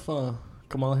fan of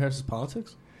Kamala Harris's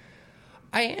politics?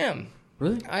 I am.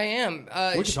 Really? I am.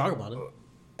 We should talk about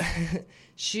it.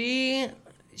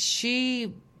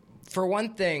 She, for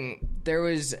one thing, there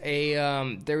was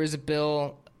a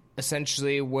bill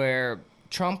essentially where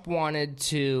Trump wanted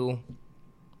to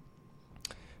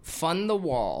fund the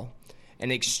wall. In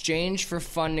exchange for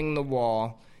funding the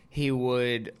wall, he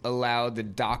would allow the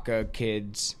DACA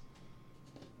kids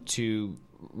to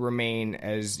remain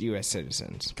as U.S.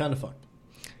 citizens. Kind of fucked.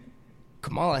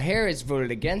 Kamala Harris voted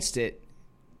against it,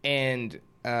 and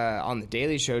on The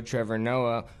Daily Show, Trevor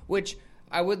Noah, which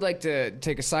I would like to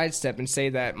take a sidestep and say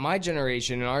that my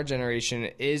generation and our generation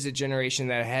is a generation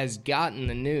that has gotten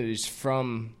the news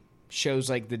from shows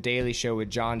like The Daily Show with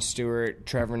Jon Stewart,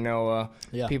 Trevor Noah,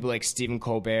 people like Stephen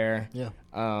Colbert. Yeah.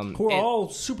 Who are all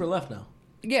super left now.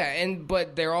 Yeah,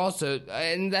 but they're also,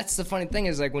 and that's the funny thing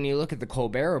is, like, when you look at the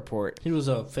Colbert Report. He was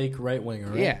a fake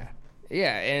right-winger, right?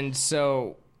 Yeah, and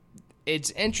so it's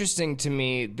interesting to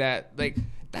me that, like,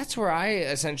 that's where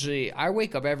I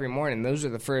wake up every morning. Those are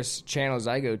the first channels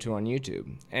I go to on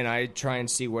YouTube, and I try and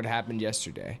see what happened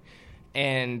yesterday.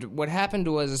 And what happened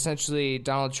was essentially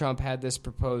Donald Trump had this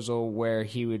proposal where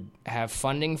he would have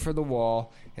funding for the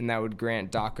wall, and that would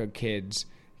grant DACA kids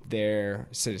their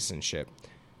citizenship.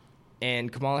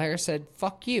 And Kamala Harris said,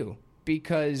 fuck you,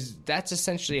 because that's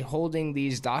essentially holding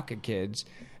these DACA kids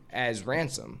as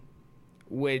ransom,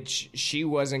 which she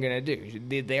wasn't going to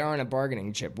do. They aren't a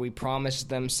bargaining chip. We promised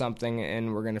them something,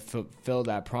 and we're going to fulfill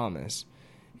that promise,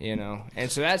 And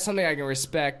so that's something I can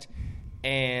respect.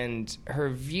 And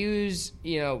her views,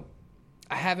 I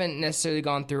haven't necessarily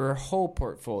gone through her whole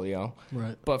portfolio.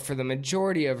 Right. But for the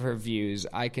majority of her views,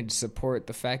 I could support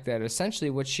the fact that essentially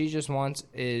what she just wants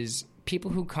is people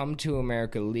who come to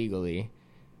America legally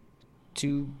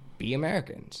to be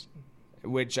Americans,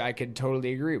 which I could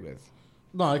totally agree with.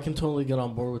 No, I can totally get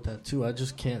on board with that, too. I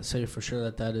just can't say for sure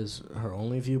that is her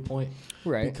only viewpoint.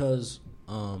 Right. Because,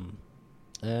 and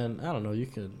I don't know, you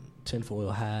could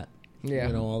tinfoil hat.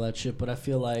 Yeah. All that shit. But I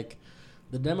feel like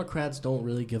the Democrats don't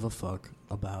really give a fuck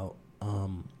about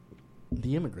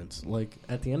the immigrants. Like,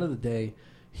 at the end of the day,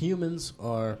 humans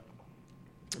are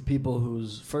people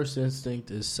whose first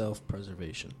instinct is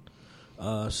self-preservation.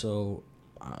 So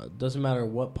it doesn't matter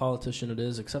what politician it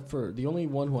is, except for the only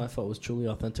one who I felt was truly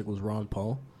authentic was Ron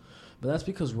Paul. But that's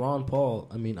because Ron Paul,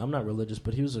 I mean, I'm not religious,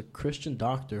 but he was a Christian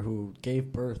doctor who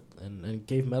gave birth and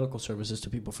gave medical services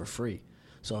to people for free.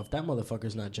 So if that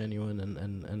motherfucker's not genuine,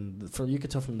 and you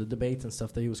could tell from the debates and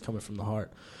stuff that he was coming from the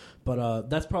heart. But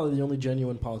that's probably the only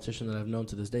genuine politician that I've known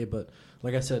to this day. But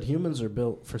like I said, humans are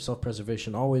built for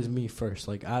self-preservation. Always me first.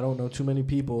 Like, I don't know too many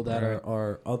people that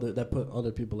that put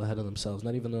other people ahead of themselves,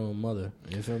 not even their own mother.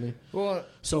 You feel me? Well,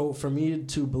 so for me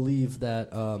to believe that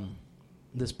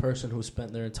this person who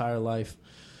spent their entire life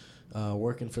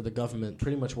working for the government,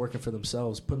 pretty much working for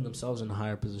themselves, putting themselves in a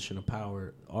higher position of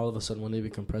power, all of a sudden when they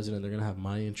become president, they're going to have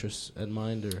my interests at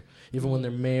mind, or even when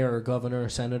they're mayor or governor or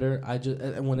senator,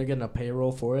 and when they're getting a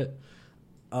payroll for it.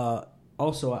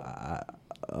 Also,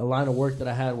 a line of work that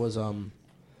I had was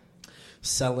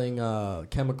selling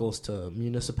chemicals to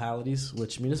municipalities,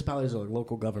 which municipalities are like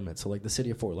local government. So like the city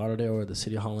of Fort Lauderdale or the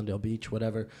city of Hollandale Beach,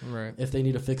 whatever. Right. If they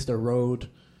need to fix their road,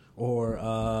 or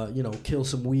kill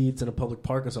some weeds in a public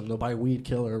park or something, they'll buy weed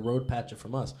killer or road patch it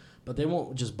from us. But they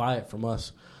won't just buy it from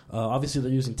us. Obviously,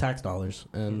 they're using tax dollars,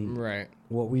 and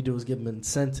what we do is give them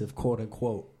incentive, quote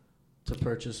unquote, to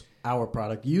purchase our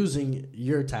product using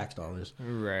your tax dollars.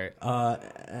 Right.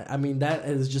 I mean, that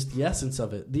is just the essence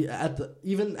of it.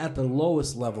 Even at the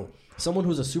lowest level, someone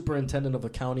who's a superintendent of a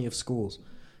county of schools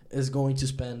is going to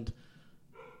spend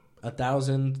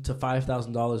 $1,000 to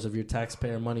 $5,000 of your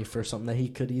taxpayer money for something that he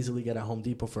could easily get at Home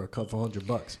Depot for a couple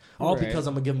 $100, all because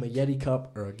I'm gonna give him a Yeti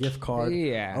cup or a gift card,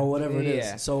 or whatever it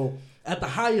is. So at the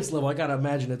highest level, I gotta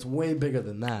imagine it's way bigger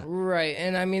than that, right?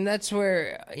 And I mean, that's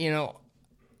where I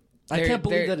can't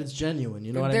believe that it's genuine.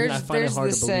 You know what I mean? I find it hard to believe.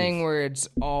 There's this saying where it's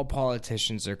all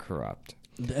politicians are corrupt.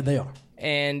 They are,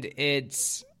 and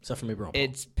it's except for maybe Ron Paul.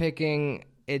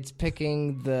 It's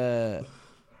picking the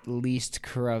least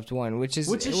corrupt one, which is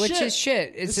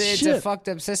shit. It's a fucked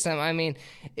up system. I mean,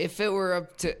 if it were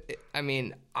up to,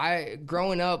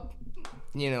 growing up,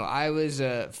 I was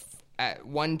at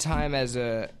one time as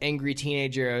a angry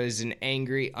teenager, I was an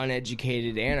angry,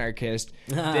 uneducated anarchist.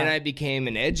 Then I became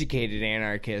an educated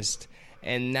anarchist.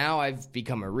 And now I've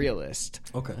become a realist.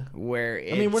 Okay. Where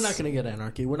we're not going to get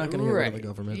anarchy. We're not going to get rid of the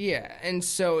government. Yeah, and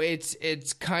so it's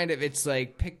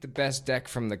like pick the best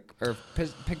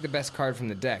pick the best card from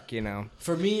the deck.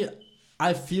 For me,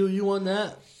 I feel you on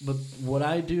that, but what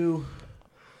I do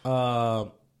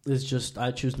is just I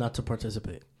choose not to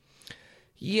participate.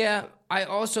 Yeah, I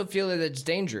also feel that it's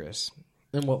dangerous.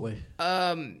 In what way?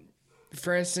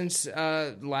 For instance,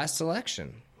 last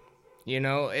election.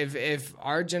 If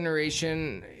our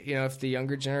generation, if the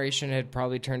younger generation had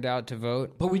probably turned out to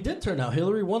vote. But we did turn out.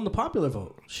 Hillary won the popular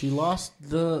vote. She lost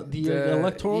the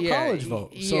electoral college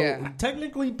vote. So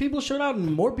technically people showed out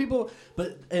and more people.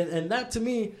 But and that to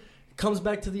me comes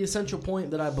back to the essential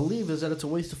point that I believe is that it's a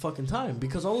waste of fucking time.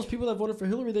 Because all those people that voted for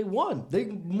Hillary, they won.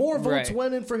 More votes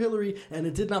went in for Hillary and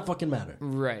it did not fucking matter.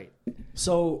 Right.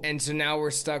 So now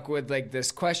we're stuck with like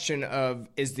this question of,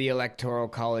 is the electoral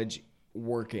college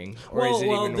working, or is it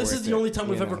even this worth is the only time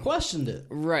we've ever questioned it,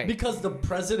 right? Because the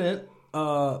president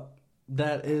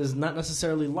that is not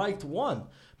necessarily liked won,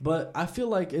 but I feel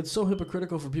like it's so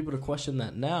hypocritical for people to question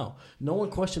that now. No one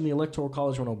questioned the electoral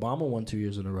college when Obama won 2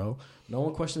 years in a row. No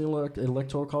one questioned the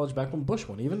electoral college back when Bush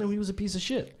won, even though he was a piece of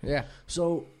shit. Yeah.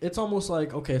 So it's almost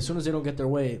like, okay, as soon as they don't get their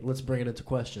way, let's bring it into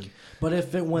question. But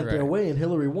if it went their way and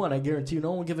Hillary won, I guarantee you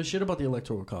no one will give a shit about the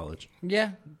electoral college.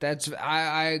 Yeah,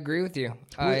 I agree with you.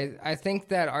 I think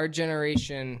that our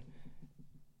generation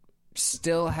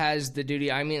still has the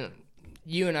duty. I mean,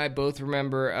 you and I both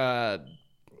remember,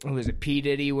 who was it, P.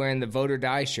 Diddy wearing the Vote or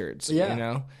Die shirts,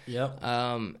 Yeah. Yep.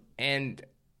 And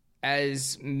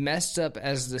as messed up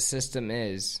as the system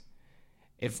is,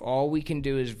 if all we can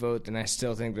do is vote, then I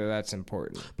still think that that's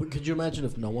important. But could you imagine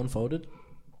if no one voted?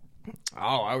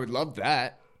 Oh, I would love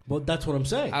that. Well, that's what I'm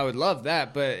saying. I would love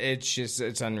that, but it's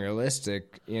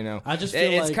unrealistic, I just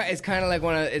feel it's kind of like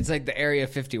it's like the Area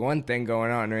 51 thing going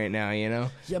on right now, Yeah,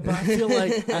 but I feel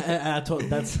like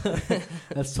that's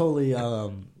totally.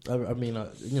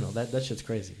 That shit's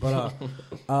crazy. But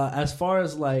as far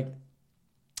as like,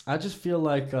 I just feel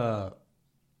like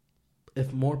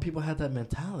if more people had that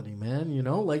mentality, man,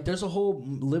 like there's a whole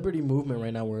liberty movement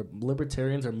right now where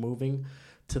libertarians are moving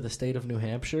to the state of New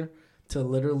Hampshire to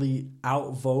literally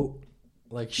outvote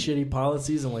like shitty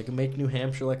policies and like make New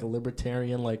Hampshire like a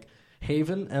libertarian like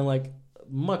haven. And like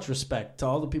much respect to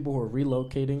all the people who are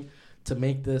relocating to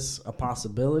make this a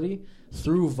possibility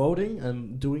through voting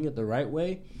and doing it the right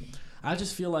way. I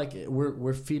just feel like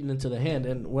we're feeding into the hand.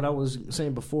 And what I was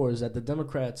saying before is that the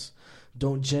Democrats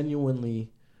don't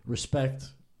genuinely respect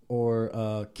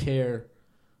or care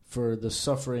for the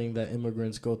suffering that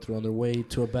immigrants go through on their way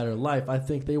to a better life. I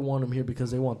think they want them here because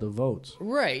they want the votes.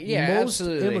 Right, yeah, Most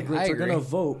absolutely. immigrants I are going to agree.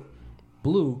 vote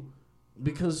blue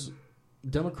because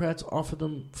Democrats offer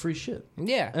them free shit.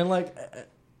 Yeah. And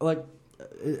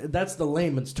that's the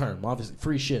layman's term, obviously,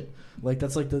 free shit. Like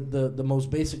that's like the most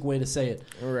basic way to say it.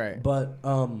 Right. But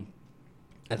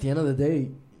at the end of the day,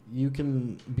 you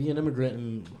can be an immigrant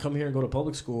and come here and go to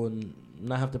public school and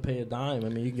not have to pay a dime. I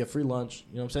mean, you can get free lunch.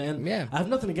 You know what I'm saying? Yeah. I have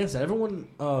nothing against that. Everyone,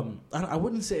 I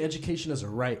wouldn't say education is a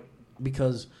right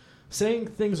because saying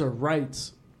things are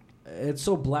rights, it's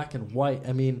so black and white.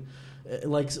 I mean,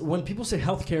 like when people say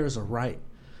healthcare is a right,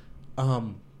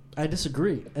 I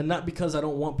disagree. And not because I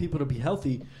don't want people to be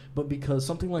healthy, but because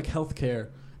something like healthcare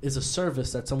is a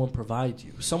service that someone provides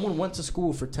you. Someone went to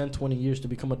school for 10, 20 years to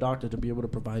become a doctor to be able to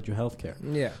provide you healthcare.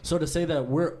 Yeah. So to say that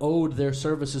we're owed their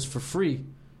services for free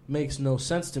makes no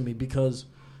sense to me because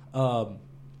I'm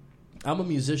a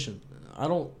musician. I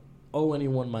don't owe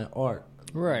anyone my art.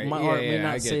 Right. My Yeah, art may yeah, I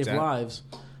not get save that. lives,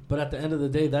 but at the end of the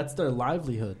day, that's their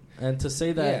livelihood. And to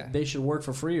say that Yeah. they should work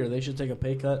for free or they should take a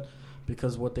pay cut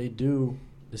because what they do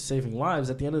is saving lives,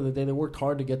 at the end of the day, they worked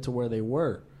hard to get to where they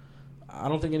were. I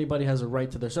don't think anybody has a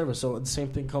right to their service. So the same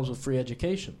thing comes with free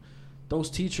education. Those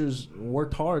teachers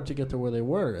worked hard to get to where they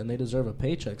were, and they deserve a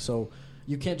paycheck. So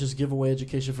you can't just give away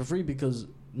education for free because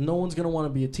no one's going to want to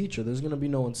be a teacher. There's going to be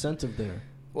no incentive there.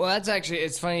 Well, that's actually,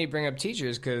 it's funny you bring up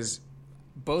teachers because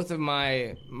both of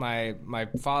my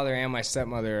father and my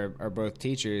stepmother are both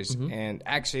teachers, and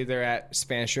actually they're at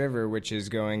Spanish River, which is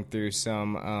going through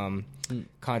some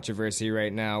controversy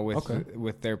right now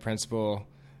with their principal.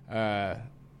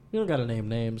 You don't got to name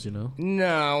names, you know. No,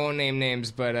 I won't name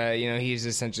names, but he's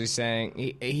essentially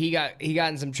saying he got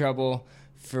in some trouble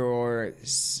for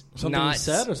Something he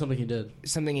said or something he did?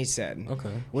 something he said.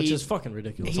 Okay. Which is fucking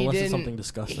ridiculous, unless it's something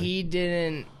disgusting. He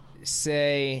didn't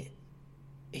say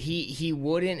he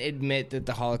wouldn't admit that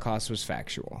the Holocaust was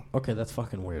factual. Okay, that's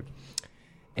fucking weird.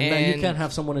 And then you can't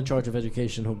have someone in charge of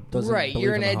education who doesn't Right, believe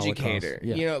you're in an the educator. Holocaust.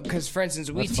 Yeah. You know, because for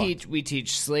instance, we That's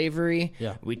teach slavery.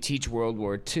 Yeah. We teach World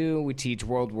War II. We teach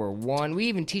World War I. We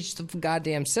even teach the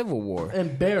goddamn Civil War.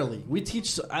 And barely. We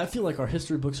teach... I feel like our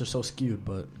history books are so skewed,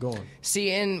 but go on.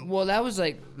 See, and well, that was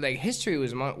like history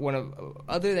was one of,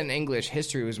 other than English,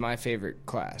 history was my favorite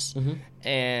class,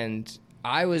 and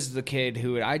I was the kid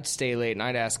who I'd stay late and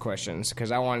I'd ask questions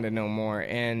because I wanted to know more.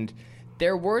 And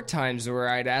there were times where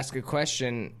I'd ask a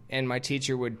question and my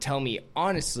teacher would tell me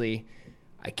honestly,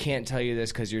 I can't tell you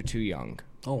this because you're too young.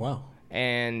 Oh, wow.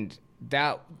 And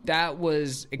that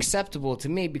was acceptable to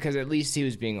me because at least he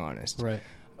was being honest. Right.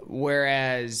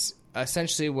 Whereas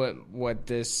essentially what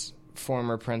this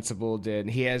former principal did,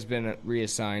 he has been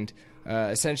reassigned.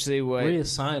 Essentially what...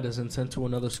 Reassigned as in sent to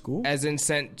another school? As in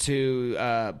sent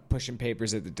to pushing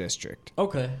papers at the district.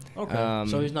 Okay.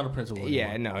 So he's not a principal anymore.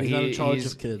 Yeah, no. He's not in charge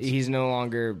of kids. He's no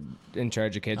longer in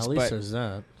charge of kids. At least but, there's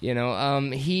that. You know,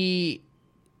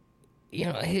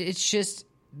 it's just...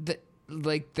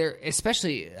 there,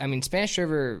 especially, I mean, Spanish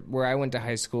River, where I went to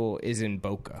high school, is in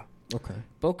Boca. Okay.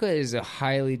 Boca is a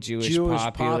highly Jewish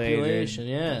population,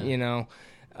 yeah. You know,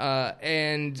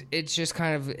 and it's just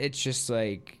kind of, it's just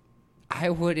like, I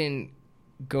wouldn't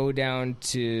go down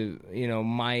to,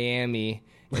 Miami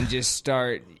and just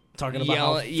start Talking about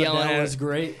how Fidel at is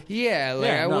great. Yeah, like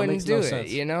Yeah, I no, it wouldn't makes do no it,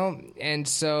 sense. And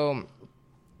so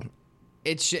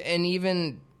and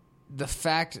even the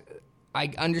fact,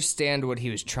 I understand what he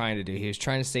was trying to do. He was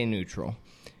trying to stay neutral.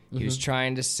 He was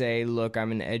trying to say, look,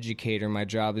 I'm an educator. My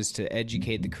job is to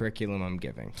educate the curriculum I'm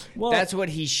giving. Well, that's what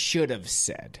he should have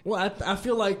said. Well, I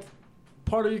feel like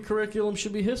part of your curriculum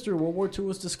should be history. World War II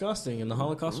was disgusting, and the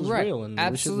Holocaust was real, and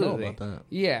Absolutely. we should know about that.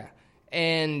 Yeah,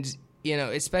 and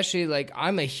especially like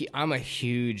I'm a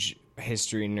huge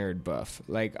history nerd buff.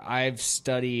 Like I've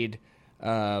studied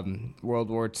World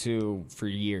War II for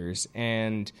years,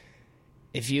 and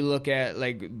if you look at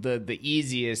like the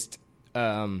easiest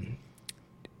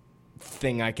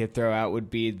thing I could throw out would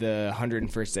be the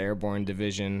 101st Airborne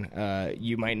Division.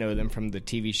 You might know them from the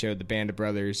TV show The Band of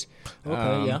Brothers.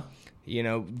 Okay,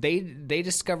 yeah. They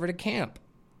discovered a camp,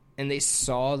 and they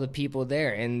saw the people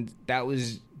there, and that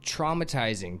was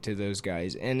traumatizing to those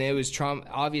guys. And it was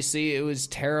obviously it was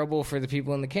terrible for the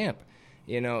people in the camp,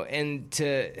 and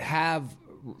to have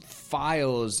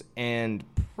files and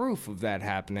proof of that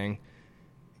happening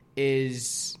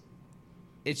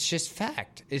it's just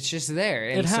fact. It's just there.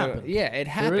 And it happened. Yeah, it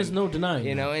happened. There is no denying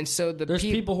that. And so there's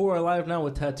people who are alive now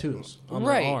with tattoos on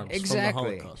their arms exactly.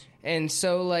 from the Holocaust. And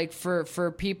so, like,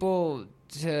 for people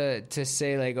to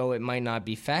say, like, oh, it might not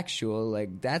be factual,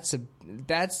 like, that's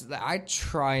I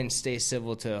try and stay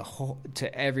civil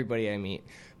to everybody I meet.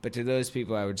 But to those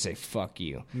people, I would say, fuck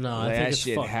you. No, like, I think that it's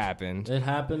shit fucked. happened. It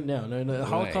happened. No. Right.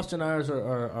 Holocaust deniers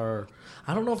are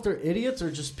I don't know if they're idiots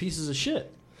or just pieces of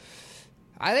shit.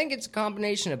 I think it's a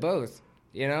combination of both.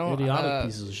 You know, Idiotic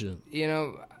pieces of shit. You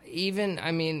know, even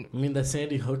I mean the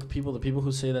Sandy Hook people, the people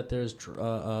who say that there's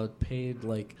paid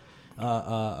like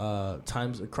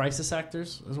times crisis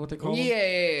actors is what they call them.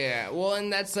 Yeah. Well,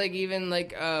 and that's like even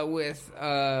like with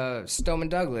Stoneman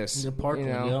Douglas. The Parkland.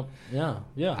 You know? Yep.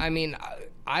 Yeah. I mean,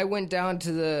 I went down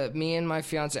to me and my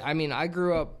fiance. I mean, I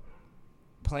grew up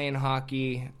playing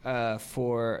hockey. I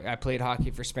played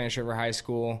hockey for Spanish River High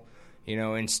School. You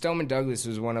know, and Stoneman Douglas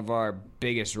was one of our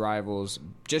biggest rivals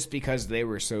just because they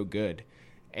were so good.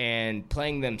 And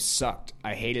playing them sucked.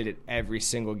 I hated it every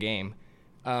single game.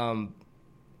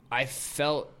 I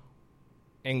felt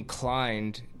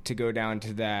inclined to go down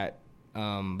to that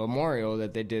memorial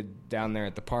that they did down there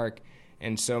at the park.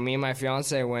 And so me and my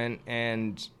fiance went,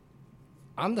 and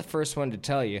I'm the first one to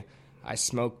tell you, I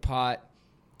smoke pot.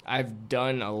 I've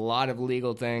done a lot of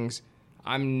legal things.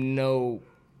 I'm no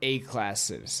A-class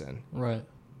citizen. Right.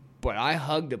 But I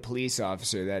hugged a police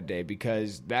officer that day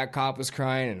because that cop was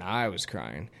crying and I was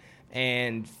crying.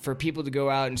 And for people to go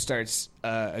out and start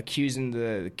accusing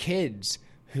the kids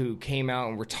who came out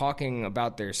and were talking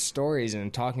about their stories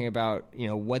and talking about, you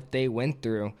know, what they went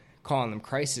through, calling them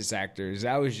crisis actors,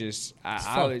 that was just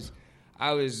I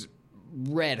was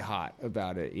red hot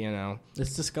about it, you know.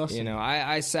 It's disgusting. You know,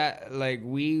 I sat like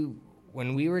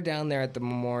when we were down there at the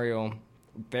memorial,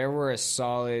 there were a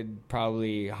solid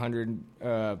probably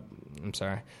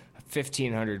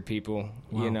 1,500 people,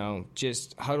 wow. You know,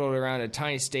 just huddled around a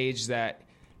tiny stage that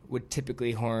would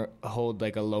typically hold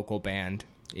like a local band,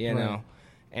 you know.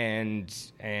 And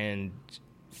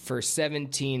for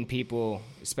 17 people,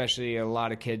 especially a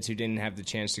lot of kids who didn't have the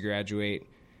chance to graduate,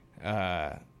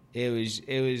 it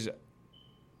was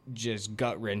just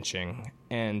gut-wrenching.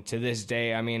 And to this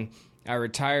day, I mean, I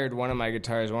retired one of my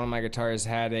guitars. One of my guitars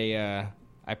had I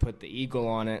put the eagle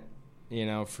on it, you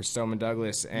know, for Stoneman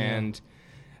Douglas. And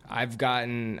I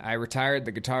retired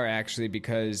the guitar actually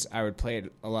because I would play at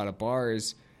a lot of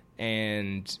bars,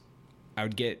 and I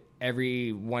would get,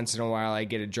 every once in a while, I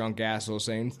get a drunk asshole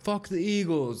saying, fuck the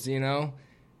Eagles, you know?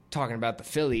 Talking about the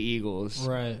Philly Eagles.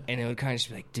 Right. And it would kind of just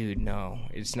be like, dude, no,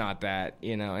 it's not that,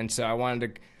 you know? And so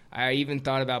I even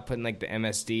thought about putting like the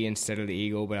MSD instead of the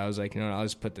Eagle, but I was like, you know, I'll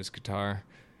just put this guitar,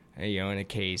 you know, in a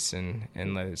case and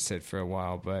let it sit for a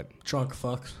while. But drunk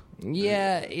fucks.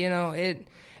 Yeah, you know, and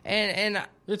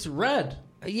it's red.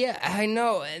 Yeah, I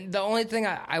know. And the only thing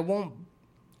I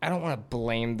don't want to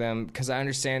blame them because I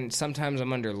understand sometimes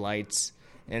I'm under lights,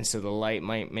 and so the light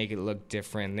might make it look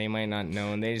different. They might not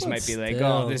know, and they just might be like,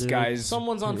 "Oh, this guy's."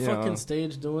 Someone's on fucking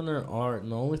stage doing their art,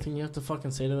 and the only thing you have to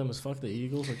fucking say to them is "fuck the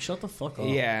Eagles." Like, shut the fuck up.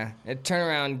 Yeah, and turn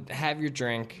around, have your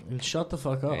drink, and shut the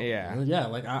fuck up. Yeah.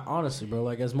 Like, honestly, bro.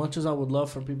 Like, as much as I would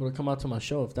love for people to come out to my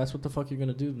show, if that's what the fuck you're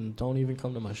gonna do, then don't even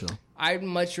come to my show. I'd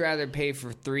much rather pay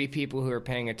for 3 people who are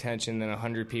paying attention than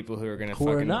 100 people who are gonna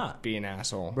be an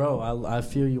asshole. Bro, I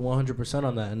feel you 100%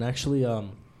 on that. And actually,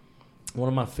 one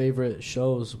of my favorite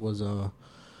shows was I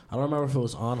don't remember if it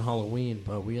was on Halloween,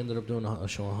 but we ended up doing a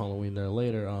show on Halloween there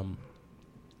later. And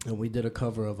we did a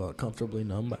cover of "Comfortably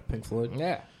Numb" by Pink Floyd.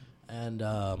 Yeah. And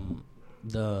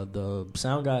the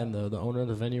sound guy and the owner of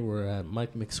the venue were at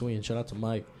Mike McSween. Shout out to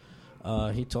Mike.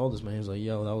 He told us, man, he was like,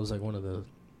 "Yo, that was like one of the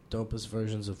dopest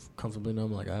versions of "Comfortably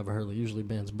Numb" like I ever heard. Like, usually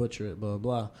bands butcher it, blah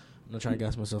blah. I'm not trying to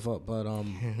gas myself up, but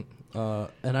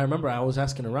and I remember I was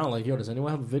asking around, like, yo, does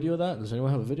anyone have a video of that? Does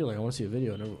anyone have a video? Like, I want to see a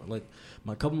video. And like,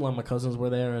 my cousins were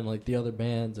there, and like the other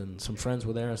bands and some friends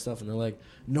were there and stuff, and they're like,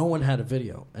 no one had a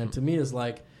video. And to me, it's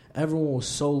like everyone was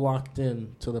so locked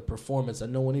in to the performance that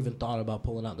no one even thought about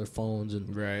pulling out their phones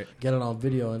and get it on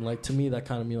video. And like, to me, that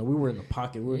kind of, you know, we were in the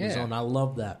pocket, we were in the zone. I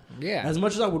love that. Yeah. As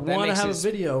much as I would want to have a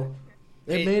video,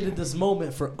 it made it this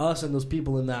moment for us and those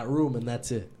people in that room, and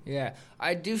that's it. Yeah.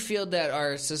 I do feel that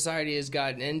our society has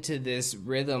gotten into this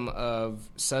rhythm of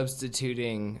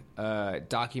substituting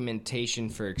documentation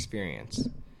for experience.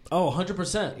 Oh,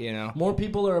 100%. You know? More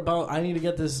people are about, I need to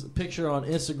get this picture on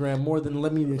Instagram more than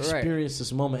let me experience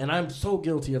this moment. And I'm so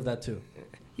guilty of that, too.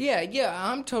 Yeah,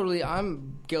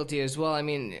 I'm guilty as well. I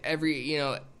mean,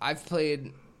 I've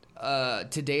played, to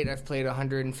date, I've played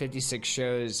 156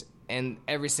 shows, and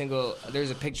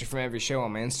there's a picture from every show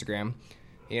on my Instagram,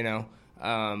 you know. But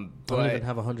I don't even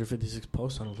have 156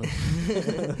 posts, I don't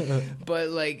think. But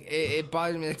like, it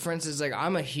bothers me. Like, for instance, like,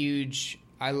 I'm a huge.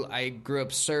 I grew up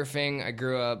surfing. I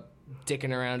grew up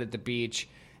dicking around at the beach,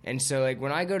 and so like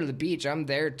when I go to the beach, I'm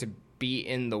there to be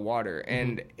in the water.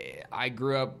 And I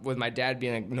grew up with my dad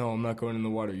being like, "No, I'm not going in the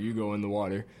water. You go in the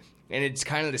water." And it's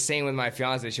kind of the same with my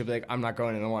fiance. She'll be like, I'm not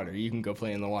going in the water. You can go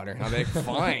play in the water. And I'll be like,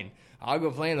 fine. I'll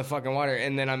go play in the fucking water.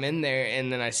 And then I'm in there, and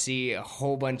then I see a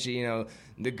whole bunch of,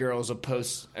 the girls will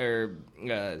post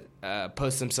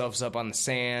themselves up on the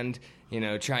sand,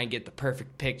 try and get the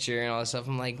perfect picture and all that stuff.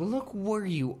 I'm like, look where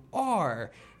you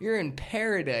are. You're in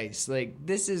paradise. Like,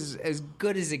 this is as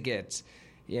good as it gets.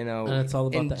 And it's all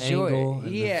about the angle and the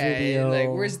video. Like,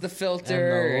 where's the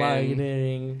filter? And the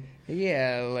lighting.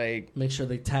 Yeah, like... Make sure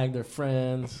they tag their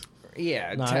friends.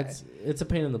 Yeah. No, it's a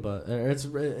pain in the butt.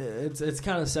 It's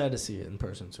kind of sad to see it in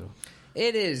person, too.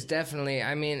 It is, definitely.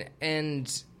 I mean,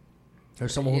 and...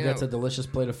 There's someone who gets a delicious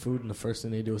plate of food, and the first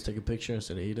thing they do is take a picture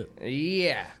instead of eat it.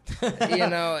 Yeah.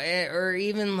 Or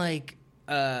even, like...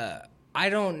 I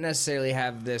don't necessarily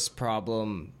have this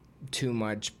problem too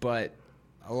much, but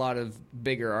a lot of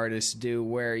bigger artists do,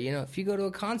 where, if you go to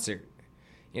a concert...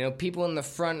 people in the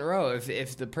front row,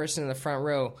 if the person in the front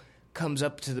row comes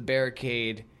up to the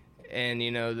barricade and,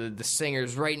 the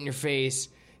singer's right in your face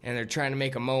and they're trying to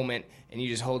make a moment and you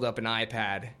just hold up an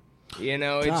iPad,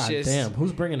 it's God just... damn,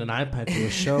 who's bringing an iPad to a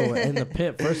show in the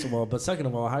pit, first of all? But second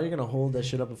of all, how are you going to hold that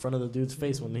shit up in front of the dude's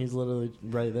face when he's literally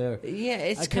right there?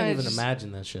 Yeah, I can't even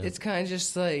imagine that shit. It's kind of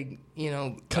just like,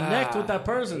 Connect with that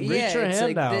person. Reach your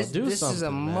hand out. Do something, This is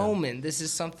a man. moment. This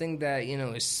is something that,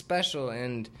 is special,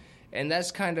 and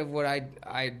that's kind of what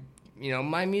I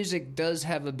my music does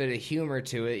have a bit of humor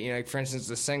to it. Like, for instance,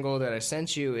 the single that I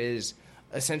sent you is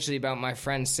essentially about my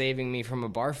friend saving me from a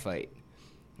bar fight.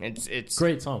 It's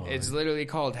great song. It's literally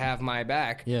called "Have My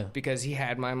Back." Yeah, because he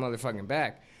had my motherfucking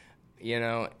back.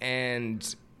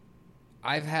 And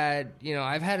I've had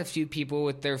a few people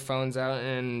with their phones out,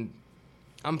 and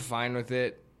I'm fine with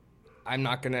it. I'm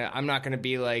not gonna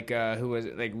be like who was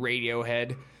it? Like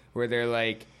Radiohead, where they're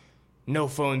like, no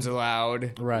phones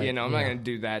allowed. Right. I'm not going to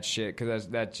do that shit because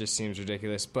that just seems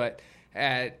ridiculous. But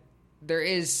there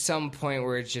is some point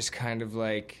where it's just kind of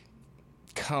like,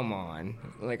 come on.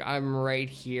 Like, I'm right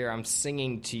here. I'm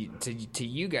singing to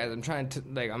you guys. I'm trying to,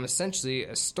 like, I'm essentially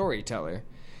a storyteller.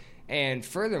 And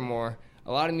furthermore,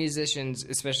 a lot of musicians,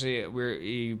 especially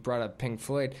you brought up Pink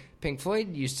Floyd. Pink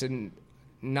Floyd used to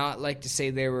not like to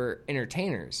say they were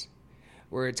entertainers,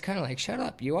 where it's kind of like, shut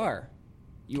up, you are.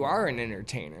 You are an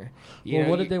entertainer.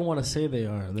 What did they want to say they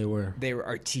are? They were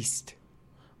artiste.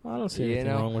 I don't see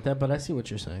anything wrong with that, but I see what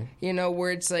you're saying.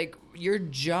 Where it's like your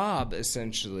job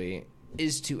essentially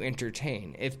is to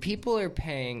entertain. If people are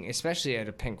paying, especially at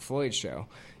a Pink Floyd show,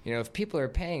 if people are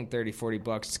paying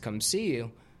 $30-$40 to come see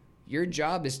you, your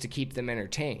job is to keep them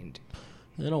entertained.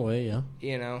 In a way, yeah.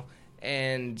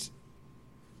 And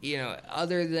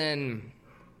other than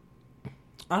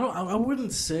I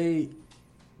wouldn't say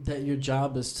that your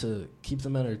job is to keep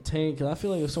them entertained, because I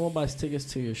feel like if someone buys tickets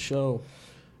to your show,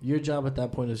 your job at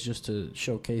that point is just to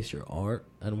showcase your art,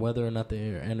 and whether or not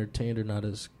they're entertained or not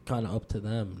is kind of up to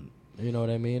them. You know what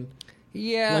I mean?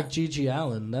 Yeah. Like Gigi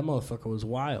Allen, that motherfucker was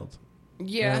wild.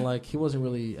 Yeah. And like, he wasn't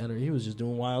really, he was just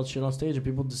doing wild shit on stage, and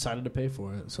people decided to pay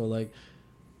for it. So like,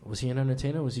 was he an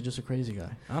entertainer, or was he just a crazy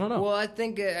guy? I don't know. Well, I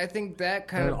think that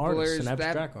kind of blurs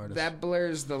that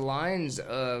blurs the lines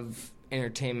of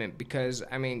entertainment, because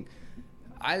I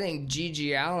think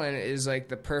Gigi Allen is like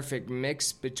the perfect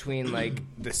mix between like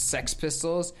the Sex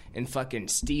Pistols and fucking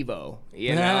Steve-O,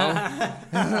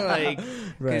 like,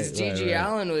 because Gigi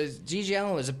Allen was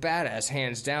a badass,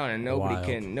 hands down, and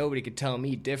nobody could tell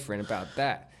me different about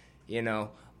that,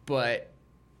 But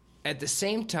at the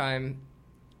same time,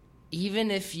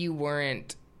 even if you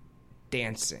weren't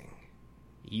dancing,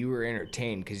 you were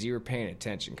entertained because you were paying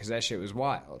attention, because that shit was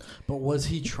wild. But was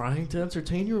he trying to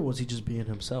entertain you, or was he just being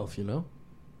himself, You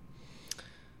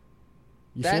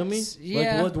feel me?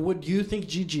 Yeah. Like, would you think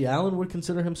Gigi Allen would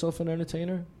consider himself an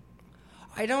entertainer?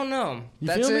 I don't know.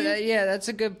 Feel me? Yeah, that's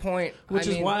a good point. Which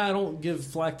is why I don't give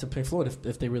flack to Pink Floyd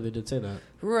if they really did say that.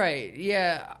 Right,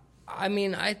 yeah. I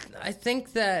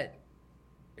think that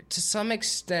to some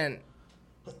extent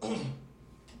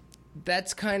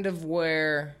that's kind of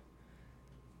where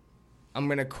I'm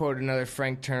going to quote another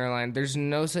Frank Turner line. There's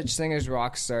no such thing as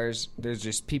rock stars. There's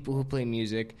just people who play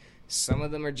music. Some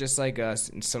of them are just like us,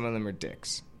 and some of them are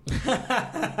dicks.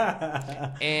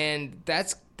 And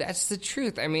that's the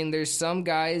truth. There's some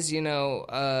guys,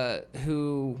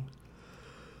 who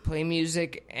play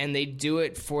music, and they do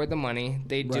it for the money.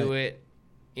 They do it,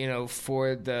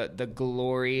 for the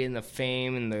glory and the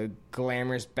fame and the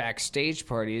glamorous backstage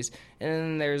parties. And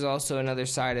then there's also another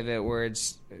side of it where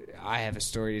it's, I have a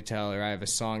story to tell, or I have a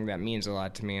song that means a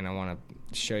lot to me, and I want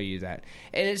to show you that.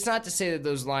 And it's not to say that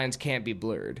those lines can't be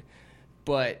blurred,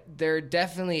 but there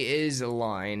definitely is a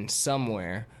line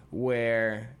somewhere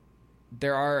where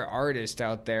there are artists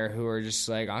out there who are just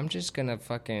like, I'm just gonna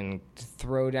fucking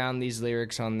throw down these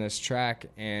lyrics on this track,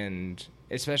 and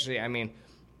especially, I mean,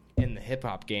 in the hip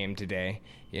hop game today,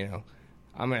 you know,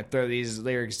 I'm gonna throw these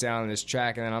lyrics down on this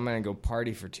track, and then I'm gonna go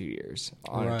party for 2 years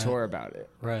on a tour about it,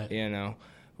 right? You know,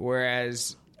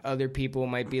 whereas other people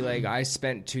might be like, I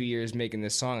spent 2 years making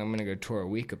this song, I'm gonna go tour a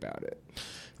week about it.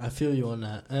 I feel you on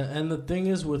that. And the thing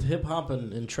is with hip hop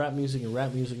and trap music and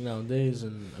rap music nowadays,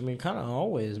 and I mean, kind of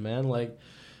always, man, like,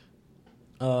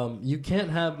 you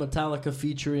can't have Metallica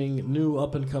featuring new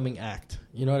up and coming act.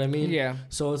 You know what I mean? Yeah.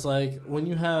 So it's like when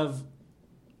you have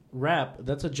rap,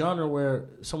 that's a genre where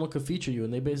someone could feature you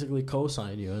and they basically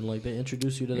co-sign you and like they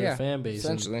introduce you to their fan base.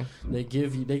 Essentially,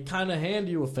 they kind of hand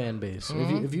you a fan base.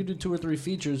 Mm-hmm. If you do 2 or 3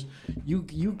 features, you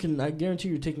can, I guarantee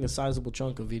you're taking a sizable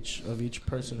chunk of each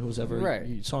person who's ever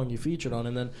song you featured on,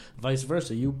 and then vice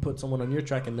versa. You put someone on your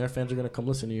track and their fans are gonna come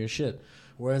listen to your shit.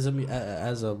 Whereas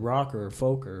as a rock or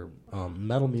folk or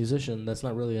metal musician, that's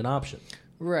not really an option.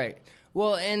 Right.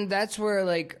 Well, and that's where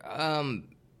like.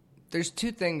 There's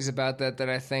 2 things about that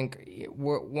I think.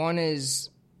 One is,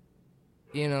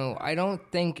 you know, I don't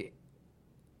think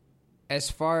as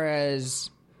far as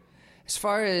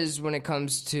when it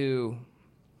comes to,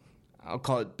 I'll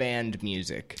call it band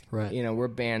music, right? You know, where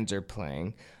bands are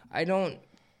playing, I don't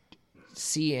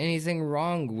see anything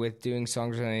wrong with doing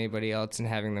songs with anybody else and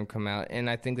having them come out, and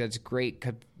I think that's great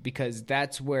because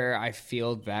that's where I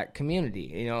feel that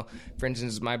community. You know, for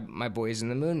instance, my boys in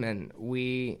the Moonmen,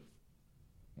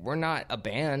 we're not a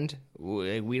band.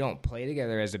 We don't play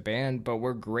together as a band, but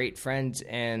we're great friends.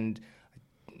 And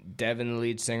Devin, the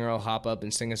lead singer, will hop up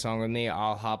and sing a song with me.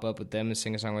 I'll hop up with them and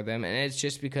sing a song with them. And it's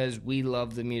just because we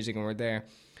love the music and we're there.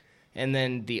 And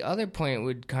then the other point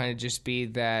would kind of just be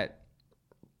that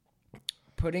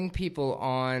putting people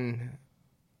on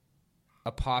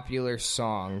a popular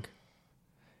song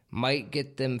might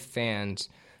get them fans,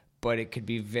 but it could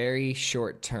be very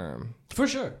short term. For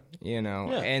sure. You know,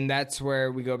 yeah. And that's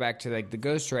where we go back to like the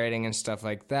ghostwriting and stuff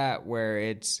like that, where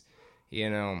it's,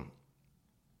 you know,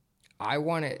 I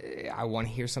want to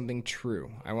hear something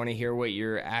true. I want to hear what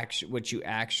you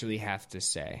actually have to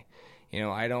say. You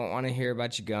know, I don't want to hear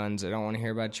about your guns. I don't want to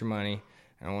hear about your money.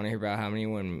 I don't want to hear about how many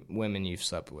women you've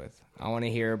slept with. I want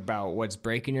to hear about what's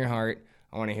breaking your heart.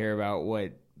 I want to hear about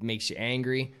what makes you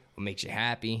angry, what makes you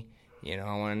happy. You know,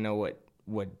 I want to know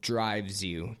what drives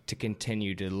you to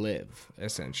continue to live,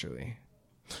 essentially.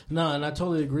 No, and I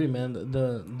totally agree, man.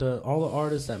 The all the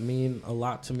artists that mean a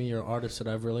lot to me are artists that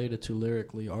I've related to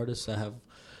lyrically, artists that have,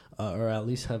 or at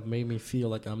least have made me feel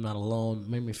like I'm not alone,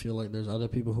 made me feel like there's other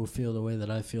people who feel the way that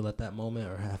I feel at that moment,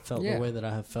 or have felt the way that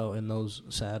I have felt in those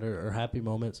sad or happy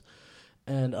moments.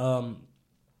 And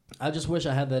I just wish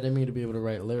I had that in me to be able to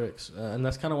write lyrics. And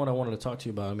that's kind of what I wanted to talk to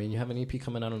you about. I mean, you have an EP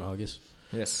coming out in August.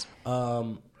 Yes.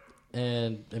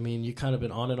 And I mean, you kind of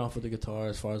been on and off with the guitar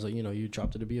as far as like, you know, you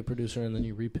dropped it to be a producer and then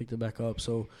you re-picked it back up.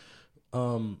 So,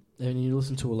 and you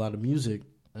listen to a lot of music.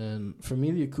 And for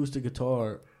me, the acoustic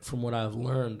guitar, from what I've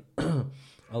learned,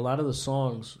 a lot of the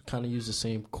songs kind of use the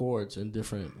same chords in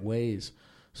different ways.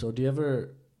 So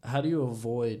how do you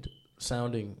avoid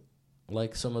sounding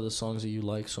like some of the songs that you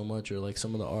like so much, or like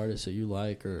some of the artists that you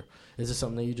like, or is it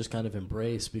something that you just kind of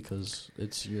embrace because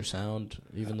it's your sound,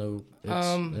 even though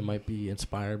it might be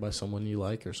inspired by someone you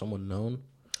like or someone known?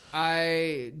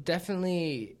 I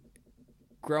definitely,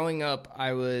 growing up,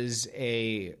 I was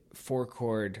a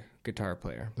 4-chord guitar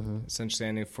player. Mm-hmm. Essentially,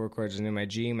 I knew 4 chords. I knew my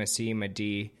G, my C, my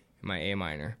D, and my A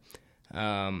minor.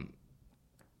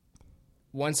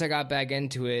 Once I got back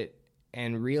into it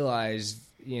and realized,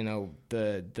 you know,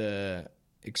 the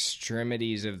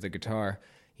extremities of the guitar,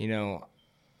 you know,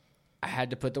 I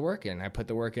had to put the work in. I put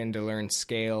the work in to learn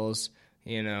scales,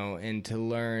 you know, and to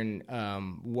learn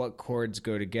what chords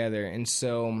go together. And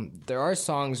so there are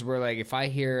songs where, like, if I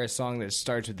hear a song that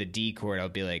starts with the D chord, I'll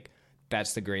be like,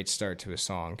 that's the great start to a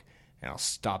song. And I'll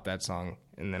stop that song,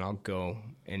 and then I'll go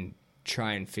and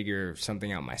try and figure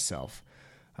something out myself.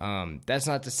 That's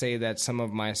not to say that some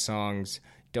of my songs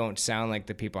don't sound like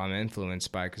the people I'm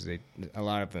influenced by, because a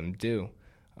lot of them do.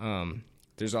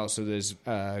 There's also this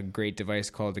great device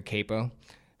called the Capo.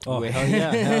 Oh, hell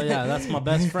yeah. That's my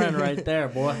best friend right there,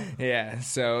 boy. Yeah,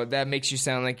 so that makes you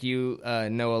sound like you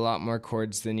know a lot more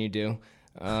chords than you do,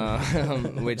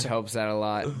 which helps out a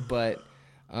lot. But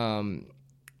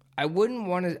I don't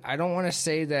want to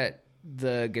say that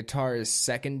the guitar is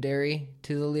secondary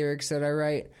to the lyrics that I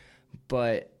write,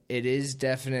 but it is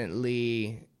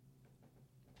definitely...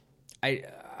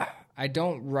 I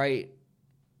don't write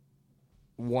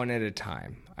one at a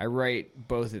time. I write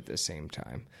both at the same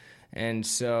time. And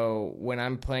so when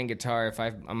I'm playing guitar, if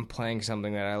I'm playing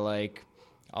something that I like,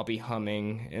 I'll be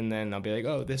humming, and then I'll be like,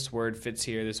 oh, this word fits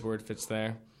here, this word fits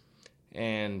there.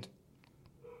 And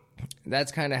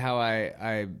that's kind of how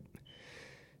I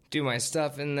do my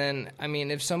stuff. And then, I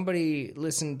mean, if somebody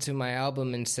listened to my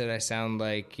album and said I sound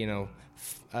like, you know,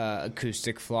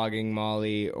 Acoustic Flogging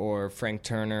Molly or Frank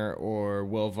Turner or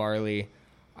Will Varley,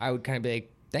 I would kind of be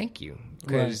like, thank you.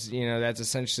 Because, you know, that's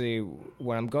essentially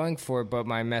what I'm going for, but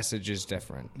my message is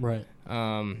different. Right.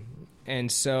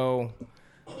 And so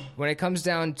when it comes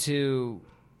down to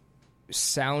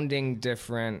sounding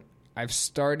different, I've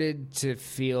started to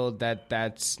feel that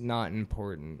that's not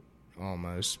important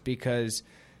almost because,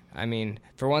 I mean,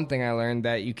 for one thing, I learned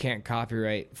that you can't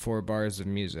copyright 4 bars of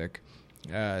music.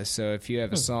 So if you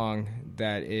have a song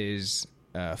that is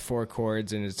 4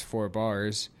 chords and it's 4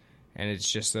 bars and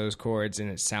it's just those chords and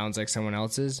it sounds like someone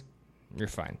else's, you're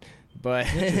fine. But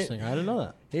Interesting. I didn't know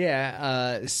that.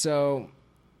 Yeah. So,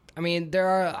 I mean,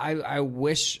 I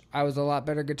wish I was a lot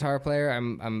better guitar player.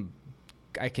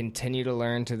 I continue to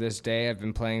learn to this day. I've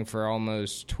been playing for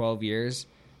almost 12 years,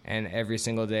 and every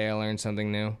single day I learn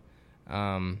something new.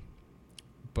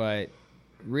 But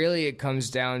really it comes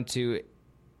down to,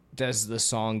 does the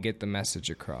song get the message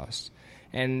across?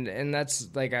 And that's,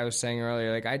 like I was saying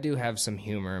earlier, like I do have some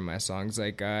humor in my songs.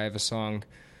 Like I have a song,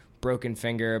 Broken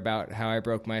Finger, about how I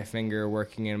broke my finger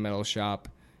working in a metal shop,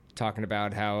 talking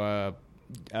about how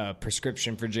a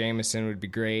prescription for Jameson would be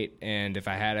great, and if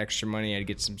I had extra money, I'd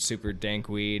get some super dank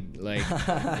weed, like,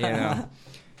 you know.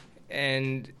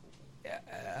 And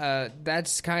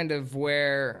that's kind of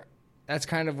where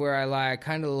I lie. I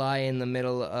kind of lie in the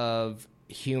middle of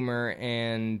humor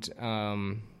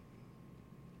and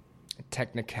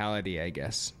technicality, I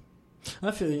guess.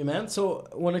 I feel you, man. So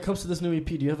when it comes to this new EP,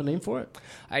 do you have a name for it?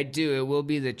 I do. It will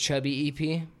be the Chubby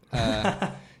EP.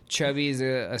 Chubby is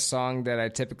a song that I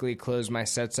typically close my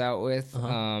sets out with.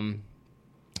 A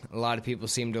lot of people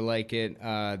seem to like it.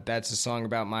 That's a song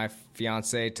about my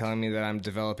fiance telling me that I'm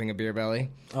developing a beer belly.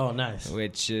 Oh, nice.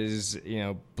 Which is, you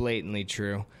know, blatantly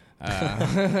true.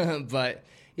 But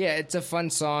yeah, it's a fun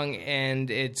song, and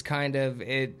it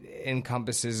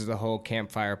encompasses the whole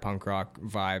campfire punk rock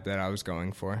vibe that I was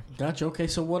going for. Gotcha. Okay,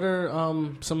 so what are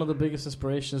some of the biggest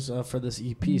inspirations for this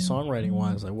EP, songwriting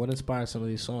wise? Like, what inspired some of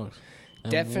these songs?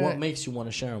 And what makes you want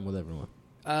to share them with everyone?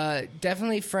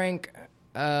 Definitely Frank,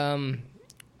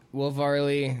 Will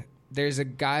Varley. There's a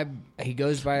guy, he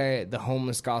goes by the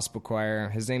Homeless Gospel Choir.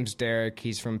 His name's Derek.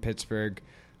 He's from Pittsburgh.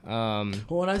 Well,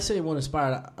 when I say one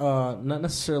inspired, not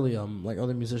necessarily like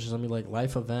other musicians. I mean like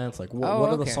life events. Like what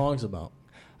are the songs about?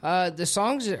 The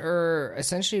songs are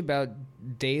essentially about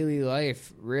daily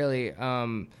life, really.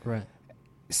 Right.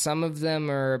 Some of them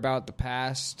are about the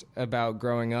past, about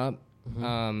growing up.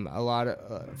 Mm-hmm. A lot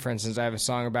of, for instance, I have a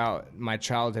song about my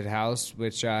childhood house,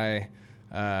 which I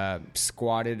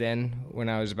squatted in when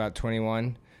I was about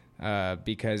 21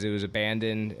 because it was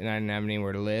abandoned and I didn't have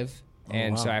anywhere to live.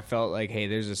 So I felt like, hey,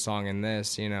 there's a song in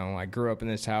this. You know, I grew up in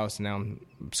this house, and now I'm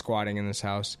squatting in this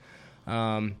house.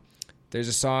 There's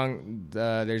a song,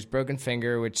 there's Broken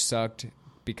Finger, which sucked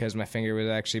because my finger was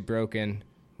actually broken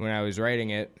when I was writing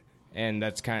it, and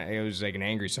it was like an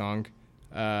angry song.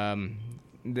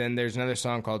 Then there's another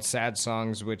song called Sad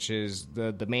Songs, which is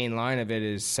the main line of it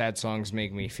is sad songs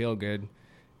make me feel good.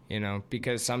 You know,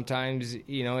 because sometimes,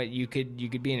 you know, you could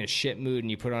be in a shit mood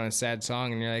and you put on a sad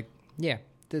song and you're like, yeah,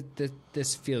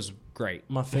 this feels great.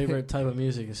 My favorite type of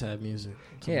music is sad music,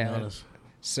 to be honest.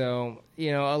 So,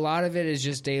 you know, a lot of it is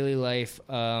just daily life.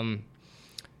 Like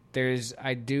I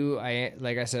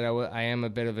said, I am a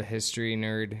bit of a history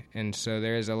nerd, and so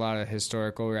there's a lot of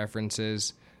historical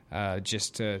references,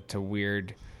 just to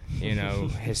weird, you know,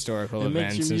 historical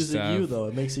events and stuff. It makes your music you, though.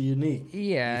 It makes it unique.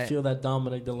 Yeah. You feel that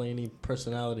Dominic Delaney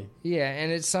personality. Yeah,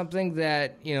 and it's something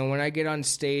that, you know, when I get on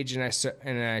stage and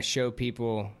I show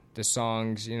people the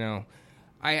songs, you know,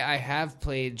 I have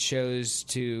played shows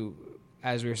to,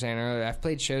 as we were saying earlier, I've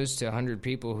played shows to 100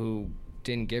 people who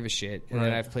didn't give a shit. And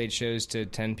then I've played shows to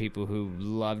 10 people who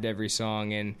loved every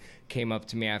song and came up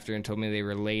to me after and told me they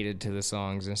related to the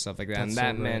songs and stuff like that. That's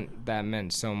and that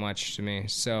meant so much to me.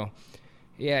 So,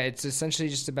 yeah, it's essentially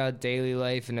just about daily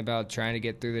life and about trying to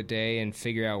get through the day and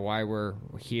figure out why we're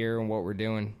here and what we're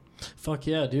doing. Fuck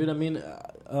yeah, dude. I mean,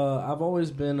 I've always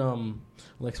been,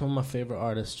 like, some of my favorite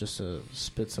artists, just to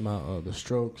spit some out, The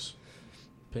Strokes,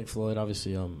 Pink Floyd,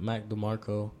 obviously, Mac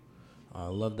DeMarco. I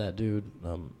love that dude.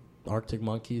 Arctic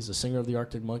Monkeys, the singer of the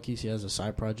Arctic Monkeys, he has a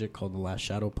side project called The Last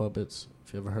Shadow Puppets,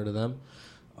 if you ever heard of them.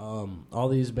 All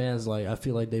these bands, like, I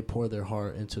feel like they pour their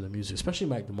heart into the music, especially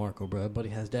Mac DeMarco, bro. Everybody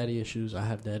has daddy issues. I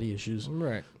have daddy issues.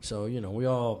 Right. So, you know, we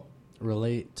all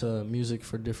relate to music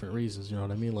for different reasons, you know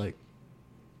what I mean? Like,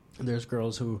 there's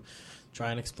girls who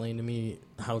try and explain to me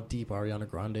how deep Ariana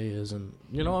Grande is, and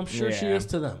I'm sure she Yeah. is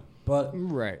to them, but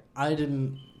Right. I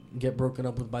didn't get broken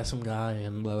up with by some guy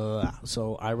and blah, blah, blah.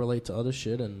 So I relate to other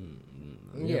shit, and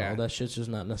that shit's just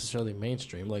not necessarily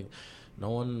mainstream. Like, no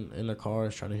one in their car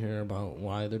is trying to hear about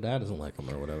why their dad doesn't like them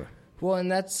or whatever. Well,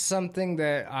 and that's something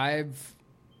that I've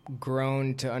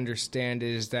grown to understand,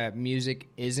 is that music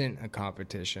isn't a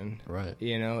competition. Right.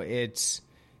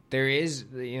 There is,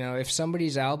 if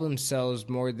somebody's album sells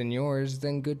more than yours,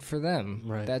 then good for them.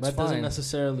 Right. That's that fine. doesn't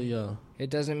necessarily. It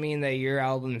doesn't mean that your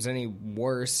album's any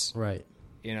worse. Right.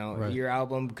 Right. Your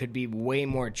album could be way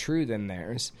more true than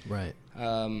theirs. Right.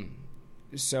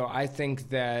 So I think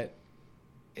that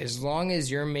as long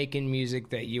as you're making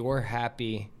music that you're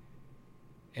happy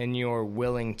and you're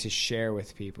willing to share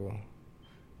with people,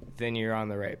 then you're on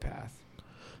the right path.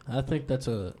 I think that's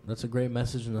a great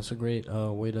message, and that's a great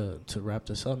way to wrap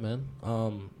this up, man.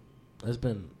 It's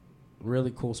been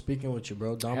really cool speaking with you,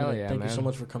 bro. Dominic, yeah, thank you man. so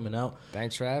much for coming out.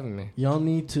 Thanks for having me. Y'all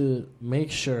need to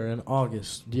make sure in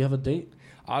August. Do you have a date?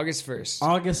 August 1st.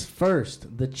 August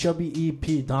 1st, the Chubby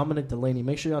EP, Dominic Delaney.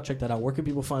 Make sure y'all check that out. Where can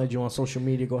people find you on social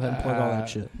media? Go ahead and plug all that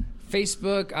shit.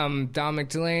 Facebook, I'm Dominic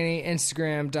Delaney.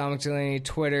 Instagram, Dominic Delaney.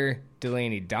 Twitter,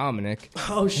 Delaney Dominic.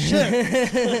 Oh,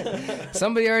 shit.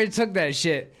 Somebody already took that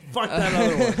shit. Fuck that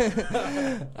other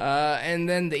one. And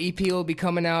then the EP will be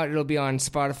coming out. It'll be on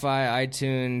Spotify,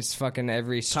 iTunes, fucking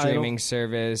every streaming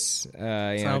service.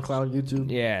 SoundCloud,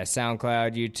 YouTube. Yeah,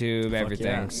 SoundCloud, YouTube, everything.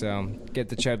 yeah. So get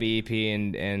the Chubby EP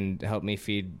and help me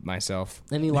feed myself.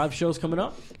 Any live shows coming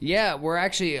up? Yeah, we're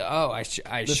actually.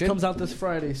 This comes out this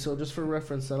Friday, so just for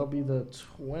reference, that'll be the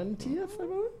 20th, I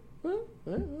believe.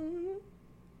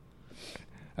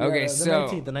 Okay, the so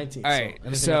 19th, the 19th. all right, So,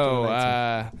 anything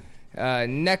after the 19th.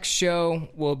 Next show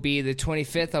will be the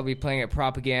 25th. I'll be playing at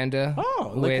Propaganda.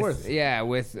 Oh, Lake Worth.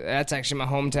 That's actually my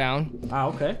hometown. Ah,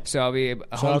 okay. So I'll be a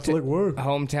Shout out to Lake Worth.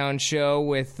 hometown show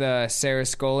with Sarah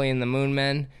Scully and the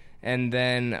Moonmen. And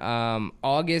then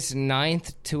August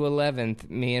 9th to 11th,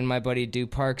 me and my buddy Du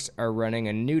Parks are running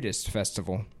a nudist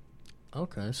festival.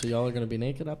 Okay, so y'all are going to be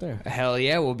naked out there? Hell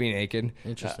yeah, we'll be naked.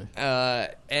 Interesting.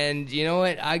 And you know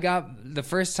what? I got the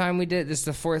first time we did. This is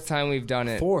the fourth time we've done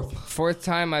it. Fourth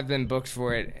time I've been booked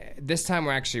for it. This time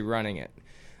we're actually running it.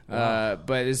 Wow.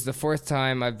 But it's the fourth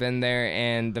time I've been there,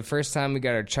 and the first time we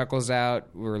got our chuckles out,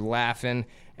 we were laughing,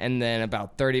 and then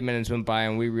about 30 minutes went by,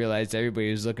 and we realized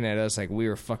everybody was looking at us like we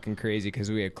were fucking crazy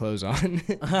because we had clothes on.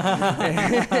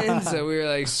 And so we were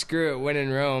like, screw it, when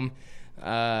in Rome.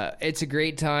 It's a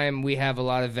great time. We have a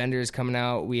lot of vendors coming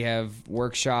out. We have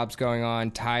workshops going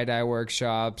on, tie-dye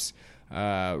workshops,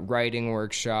 writing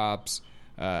workshops.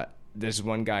 This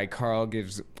one guy, Carl,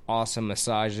 gives awesome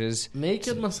massages.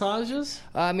 Naked massages?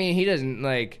 I mean, he doesn't,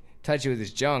 touch you with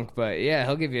his junk, but, yeah,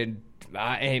 he'll give you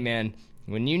hey, man,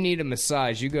 when you need a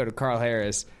massage, you go to Carl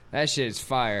Harris. That shit is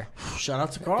fire. Shout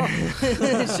out to Carl.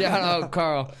 Shout out,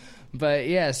 Carl. But,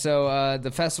 yeah, so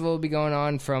the festival will be going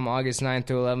on from August 9th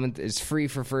to 11th. It's free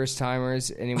for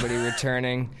first-timers. Anybody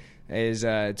returning is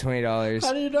 $20.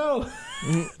 How do you know?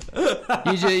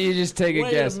 You just take a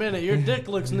guess. Wait a minute. Your dick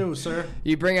looks new, sir.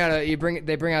 They bring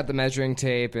out the measuring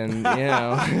tape, and,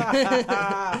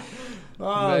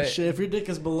 shit. If your dick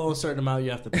is below a certain amount,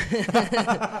 you have to pay.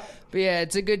 But yeah,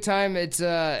 it's a good time. It's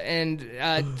a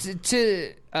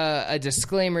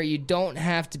disclaimer: you don't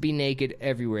have to be naked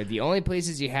everywhere. The only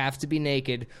places you have to be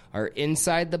naked are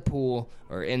inside the pool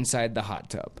or inside the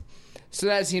hot tub. So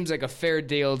that seems like a fair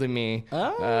deal to me.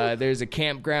 Oh. There's a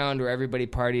campground where everybody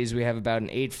parties. We have about an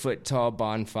 8-foot tall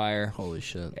bonfire. Holy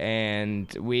shit!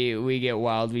 And we get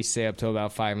wild. We stay up till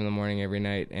about 5 in the morning every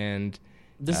night. And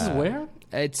this is where?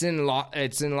 It's in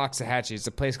Loxahatchee. It's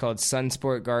a place called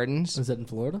Sunsport Gardens. Is that in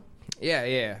Florida?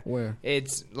 Yeah. Where?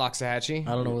 It's Loxahatchee.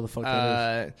 I don't know where the fuck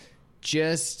that is.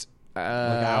 Just like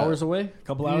hours away? A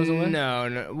couple hours away?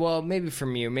 No. Well, maybe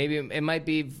from you. Maybe it might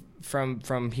be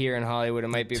from here in Hollywood. It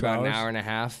might be 2 about hours? an hour and a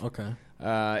half. Okay.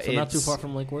 So not too far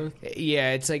from Lake Worth?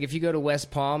 Yeah, it's like if you go to West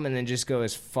Palm and then just go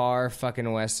as far fucking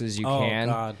west as you can.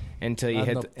 God. Until you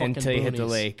hit the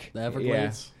lake. The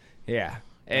Everglades? Yeah.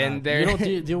 And you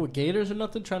don't deal with gators or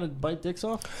nothing trying to bite dicks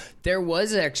off? There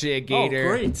was actually a gator.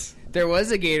 Oh, great. There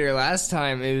was a gator last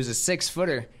time. It was a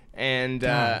 6-footer. And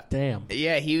damn.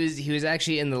 Yeah, he was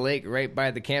actually in the lake right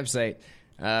by the campsite.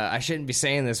 I shouldn't be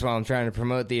saying this while I'm trying to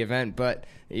promote the event, but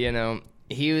he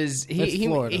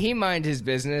minded his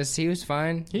business. He was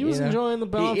fine. He was enjoying the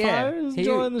bonfire. He was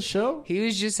enjoying the show. He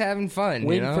was just having fun,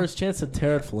 waiting for his chance to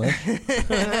tear it flesh.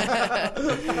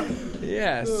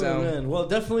 Yeah. So man. Well,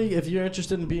 definitely, if you're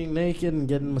interested in being naked and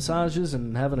getting massages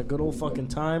and having a good old fucking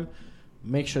time,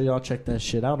 make sure y'all check that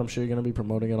shit out. I'm sure you're gonna be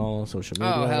promoting it all on social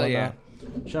media. Oh hell yeah.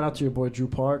 Shout out to your boy Drew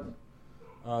Park.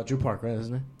 Drew Park, right?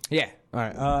 Isn't it? Yeah. All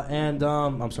right. And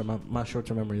I'm sorry, my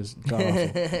short-term memory is god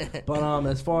awful. But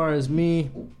as far as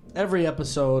me, every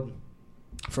episode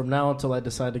from now until I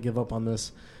decide to give up on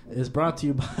this is brought to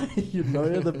you by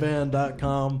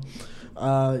YouKnowYou'reTheBand.com.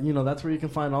 That's where you can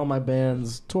find all my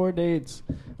band's tour dates.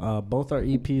 Both our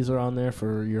EPs are on there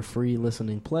for your free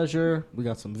listening pleasure. We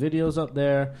got some videos up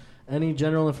there. Any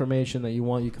general information that you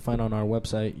want, you can find on our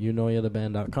website,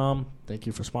 YouKnowYou'reTheBand.com. Thank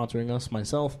you for sponsoring us,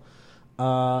 myself.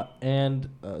 And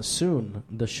soon,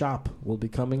 the shop will be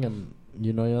coming, and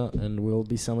and we'll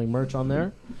be selling merch on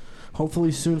there.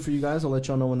 Hopefully soon for you guys. I'll let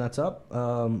y'all know when that's up.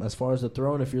 As far as The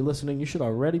Throne, if you're listening, you should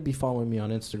already be following me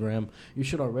on Instagram. You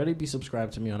should already be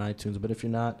subscribed to me on iTunes. But if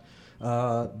you're not,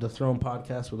 The Throne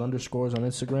Podcast with underscores on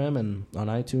Instagram, and on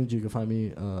iTunes, you can find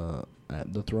me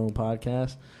at The Throne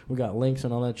Podcast. We got links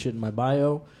and all that shit in my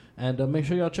bio. And make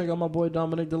sure y'all check out my boy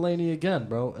Dominic Delaney again,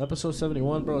 bro. Episode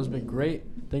 71, bro, has been great.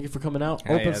 Thank you for coming out.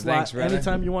 Hell Open yeah, slot. thanks, brother.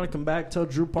 Anytime you want to come back, tell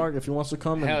Drew Park if he wants to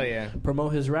come and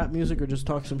promote his rap music or just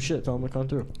talk some shit. Tell him to come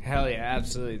through. Hell yeah,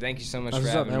 absolutely. Thank you so much That's for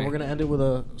what's up, having man. me. We're going to end it with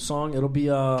a song. It'll be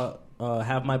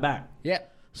Have My Back. Yeah.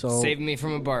 So Saving me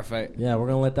from a bar fight. Yeah, we're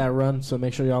going to let that run. So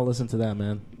make sure y'all listen to that,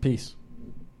 man. Peace.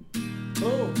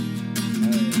 Oh.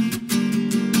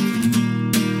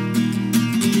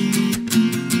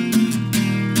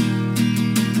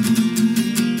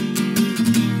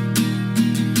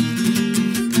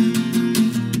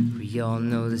 Y'all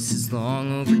know this is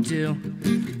long overdue.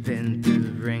 Been through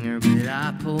the ringer, but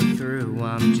I pulled through.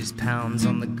 I'm just pounds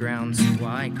on the ground, so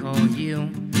I call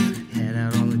you. Head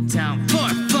out on the town for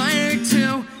a fight or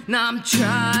two. Now I'm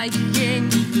trying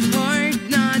hard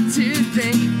not to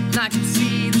think. I can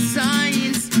see the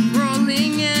science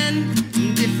rolling in.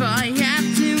 And if I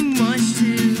have too much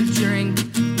to drink,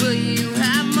 will you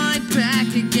have my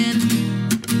back again?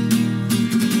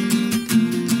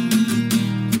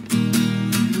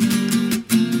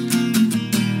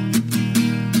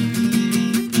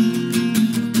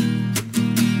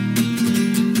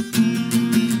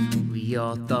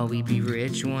 Thought we'd be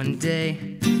rich one day.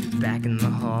 Back in the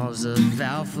halls of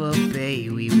Alpha Bay,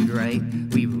 we were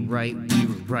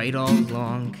right all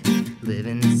along.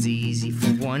 Living is easy for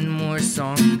one more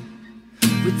song.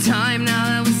 With time now,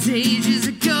 that was ages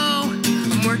ago.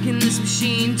 I'm working this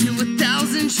machine to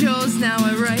 1,000 shows. Now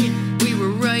I write, we were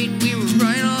right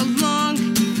all along.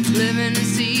 Living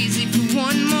is easy for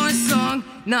one more song.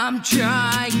 Now I'm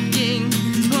trying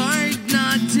hard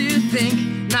not to think.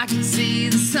 And I can see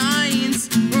the science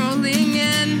rolling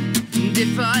in. And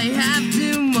if I have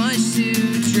too much to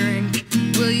drink,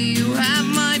 will you have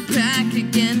my back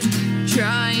again?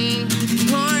 Trying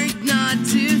hard not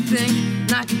to think.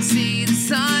 And I can see the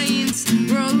science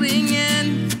rolling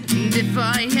in. And if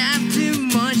I have too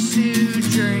much to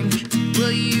drink,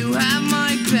 will you have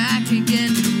my back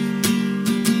again?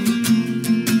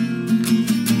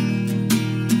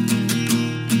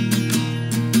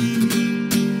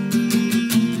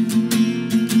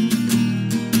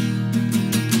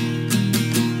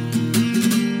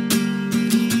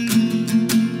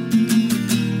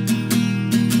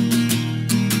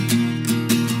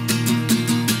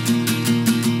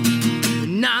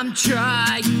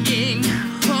 Trying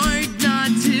hard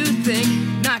not to think,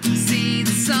 and I can see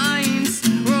the signs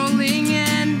rolling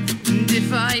in. And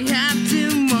if I have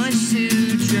too much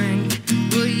to drink,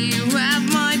 will you have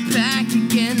my back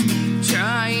again?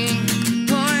 Try